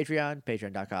on Patreon,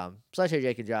 patreon.com/Hey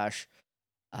Jake and Josh.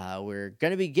 We're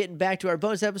going to be getting back to our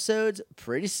bonus episodes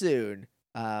pretty soon,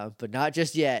 but not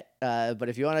just yet. But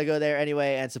if you want to go there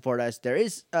anyway and support us, there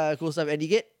is cool stuff. And you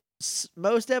get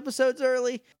most episodes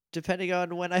early, depending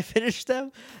on when I finish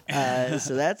them.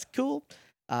 So that's cool.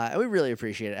 And we really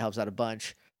appreciate it. It helps out a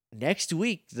bunch. Next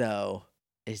week, though,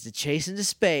 is the Chase into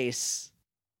Space.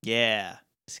 Yeah.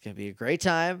 It's going to be a great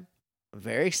time. I'm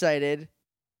very excited.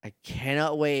 I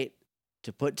cannot wait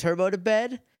to put Turbo to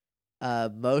bed.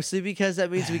 Mostly because that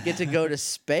means we get to go to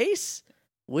space,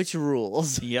 which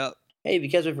rules. Yep. Hey,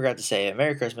 because we forgot to say it,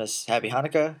 Merry Christmas, Happy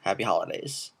Hanukkah, Happy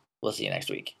Holidays. We'll see you next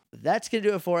week. That's going to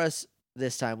do it for us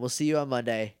this time. We'll see you on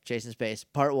Monday, Chase in Space,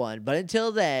 Part 1. But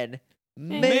until then,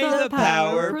 may the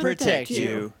power protect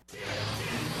you.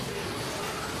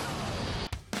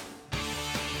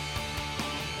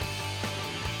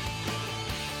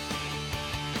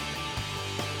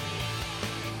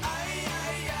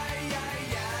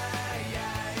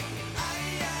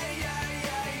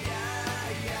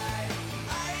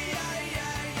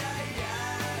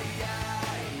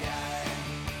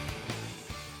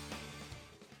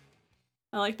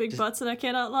 I like big butts and I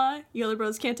cannot lie. You other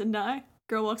bros can't deny.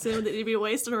 Girl walks in with an itty bitty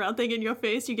waist and around thing in your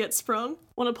face, you get sprung.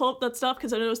 Wanna pull up that stuff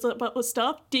cause I noticed that butt was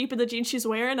stuffed. Deep in the jeans she's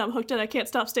wearing, I'm hooked and I can't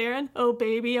stop staring. Oh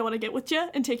baby, I wanna get with ya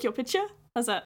and take your picture. How's that?